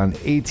Friday on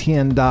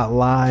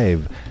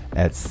ATN.live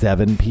at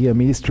 7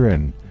 p.m.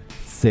 Eastern,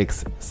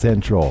 6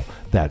 Central.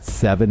 That's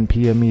 7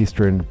 p.m.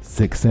 Eastern,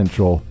 6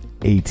 Central,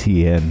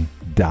 ATN.live.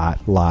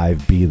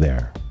 Be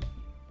there.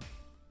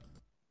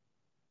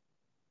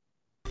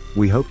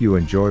 We hope you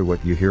enjoy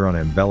what you hear on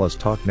Mbela's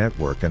Talk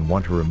Network and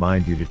want to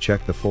remind you to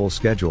check the full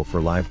schedule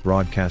for live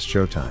broadcast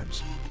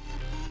showtimes.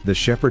 The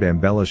Shepherd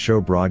Mbela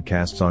Show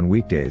broadcasts on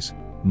weekdays,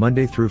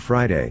 Monday through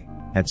Friday,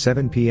 at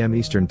 7 p.m.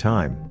 Eastern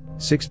Time,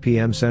 6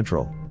 p.m.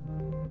 Central.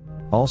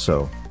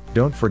 Also,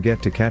 don't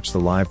forget to catch the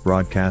live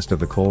broadcast of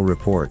the Cole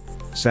Report,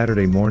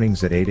 Saturday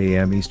mornings at 8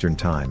 a.m. Eastern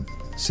Time,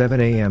 7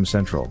 a.m.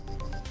 Central.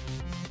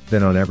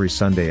 Then on every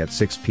Sunday at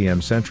 6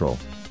 p.m. Central,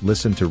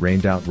 listen to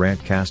Rained Out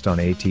Rantcast on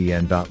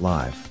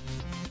atn.live.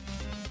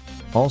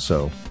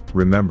 Also,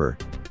 remember,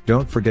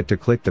 don't forget to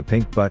click the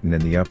pink button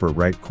in the upper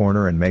right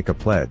corner and make a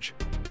pledge.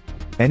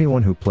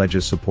 Anyone who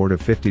pledges support of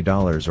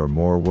 $50 or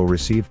more will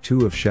receive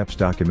 2 of Shep's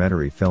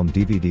documentary film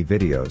DVD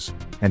videos,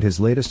 and his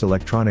latest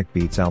electronic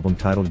beats album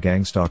titled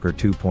Gangstalker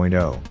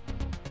 2.0.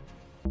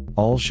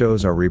 All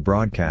shows are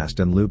rebroadcast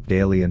and looped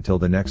daily until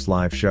the next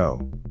live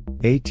show.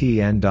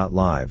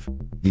 atn.live,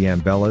 the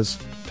Mbela's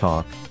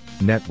Talk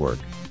Network.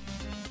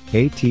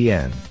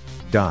 atn.live.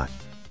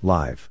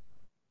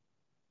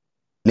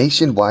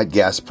 Nationwide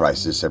gas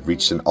prices have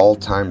reached an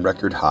all-time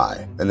record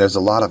high, and there's a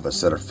lot of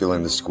us that are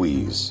feeling the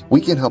squeeze. We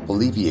can help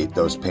alleviate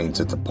those pains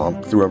at the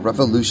pump through a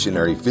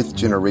revolutionary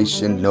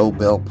 5th-generation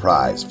Nobel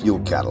Prize fuel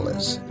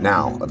catalyst,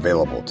 now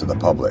available to the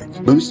public.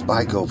 Boost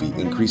by Govee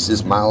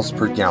increases miles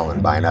per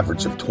gallon by an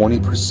average of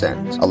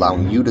 20%,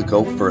 allowing you to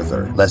go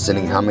further,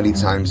 lessening how many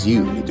times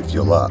you need to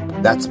fuel up.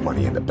 That's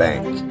money in the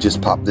bank.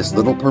 Just pop this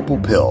little purple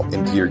pill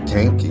into your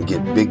tank and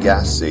get big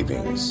gas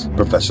savings.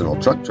 Professional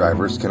truck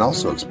drivers can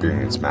also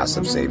experience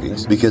massive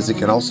savings because it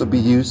can also be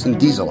used in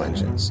diesel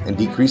engines and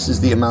decreases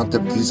the amount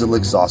of diesel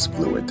exhaust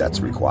fluid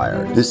that's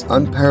required. This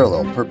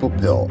unparalleled purple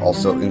pill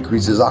also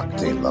increases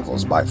octane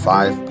levels by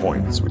 5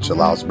 points, which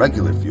allows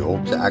regular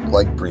fuel to act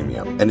like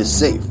premium and is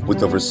safe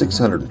with over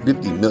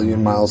 650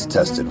 million miles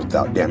tested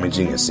without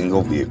damaging a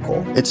single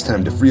vehicle. It's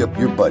time to free up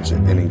your budget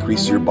and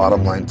increase your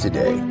bottom line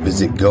today.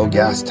 Visit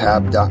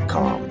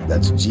GoGasTab.com.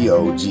 That's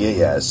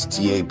GoGasTab.com.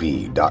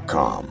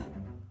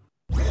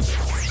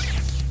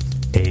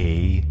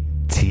 ATN.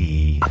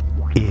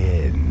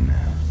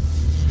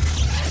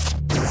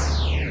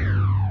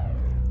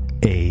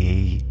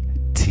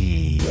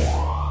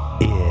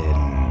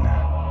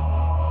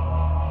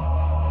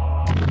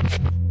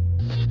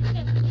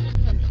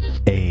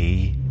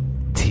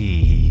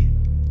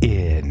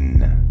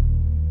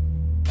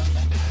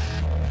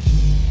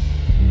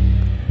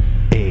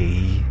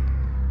 ATN.live.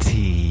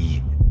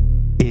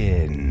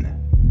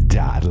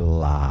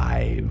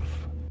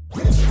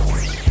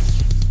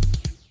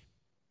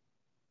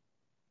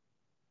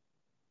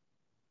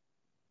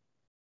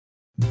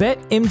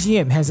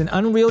 BetMGM has an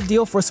unreal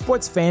deal for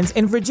sports fans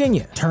in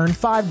Virginia. Turn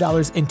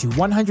 $5 into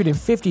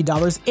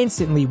 $150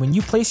 instantly when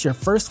you place your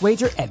first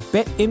wager at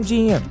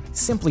BetMGM.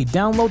 Simply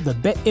download the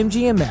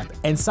BetMGM app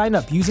and sign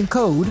up using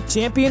code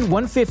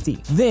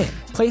Champion150. Then,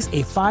 place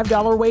a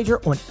 $5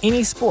 wager on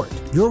any sport.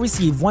 You'll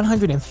receive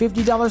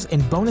 $150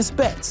 in bonus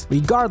bets,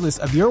 regardless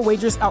of your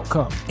wager's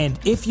outcome. And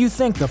if you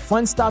think the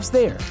fun stops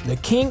there, the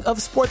king of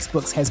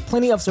sportsbooks has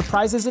plenty of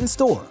surprises in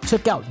store.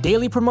 Check out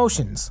daily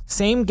promotions,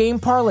 same-game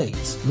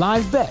parlays,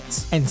 live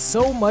bets, and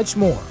so much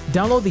more.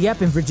 Download the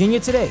app in Virginia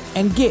today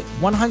and get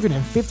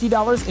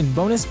 $150 in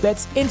bonus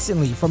bets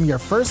instantly from your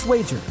first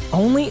wager.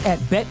 Only at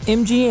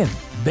BetMGM.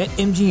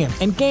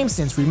 BetMGM and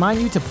GameSense remind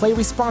you to play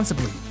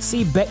responsibly.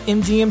 See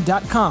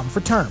BetMGM.com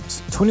for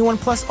terms. 21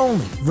 plus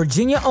only.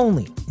 Virginia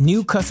only.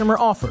 New customer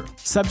offer.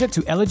 Subject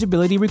to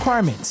eligibility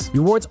requirements.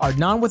 Rewards are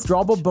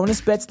non-withdrawable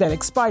bonus bets that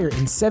expire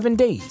in 7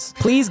 days.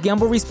 Please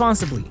gamble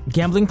responsibly.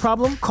 Gambling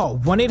problem? Call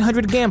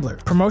 1-800-GAMBLER.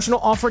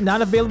 Promotional offer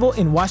not available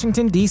in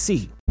Washington,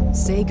 D.C.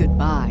 Say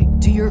goodbye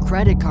to your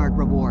credit card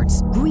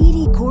rewards.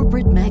 Greedy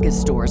corporate mega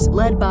stores,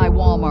 led by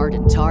Walmart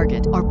and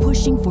Target, are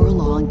pushing for a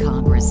law in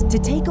Congress to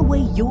take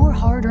away your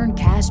hard-earned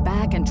cash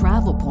back and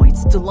travel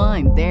points to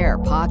line their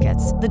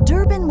pockets. The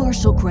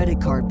Durbin-Marshall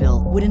credit card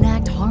bill would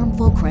enact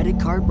harmful credit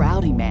card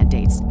routing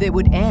mandates that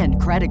would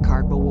end credit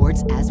card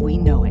rewards as we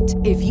know it.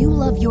 If you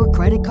love your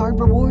credit card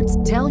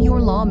rewards, tell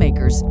your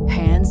lawmakers,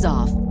 hands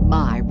off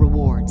my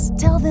rewards.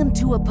 Tell them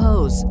to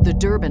oppose the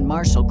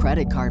Durbin-Marshall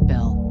credit card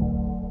bill.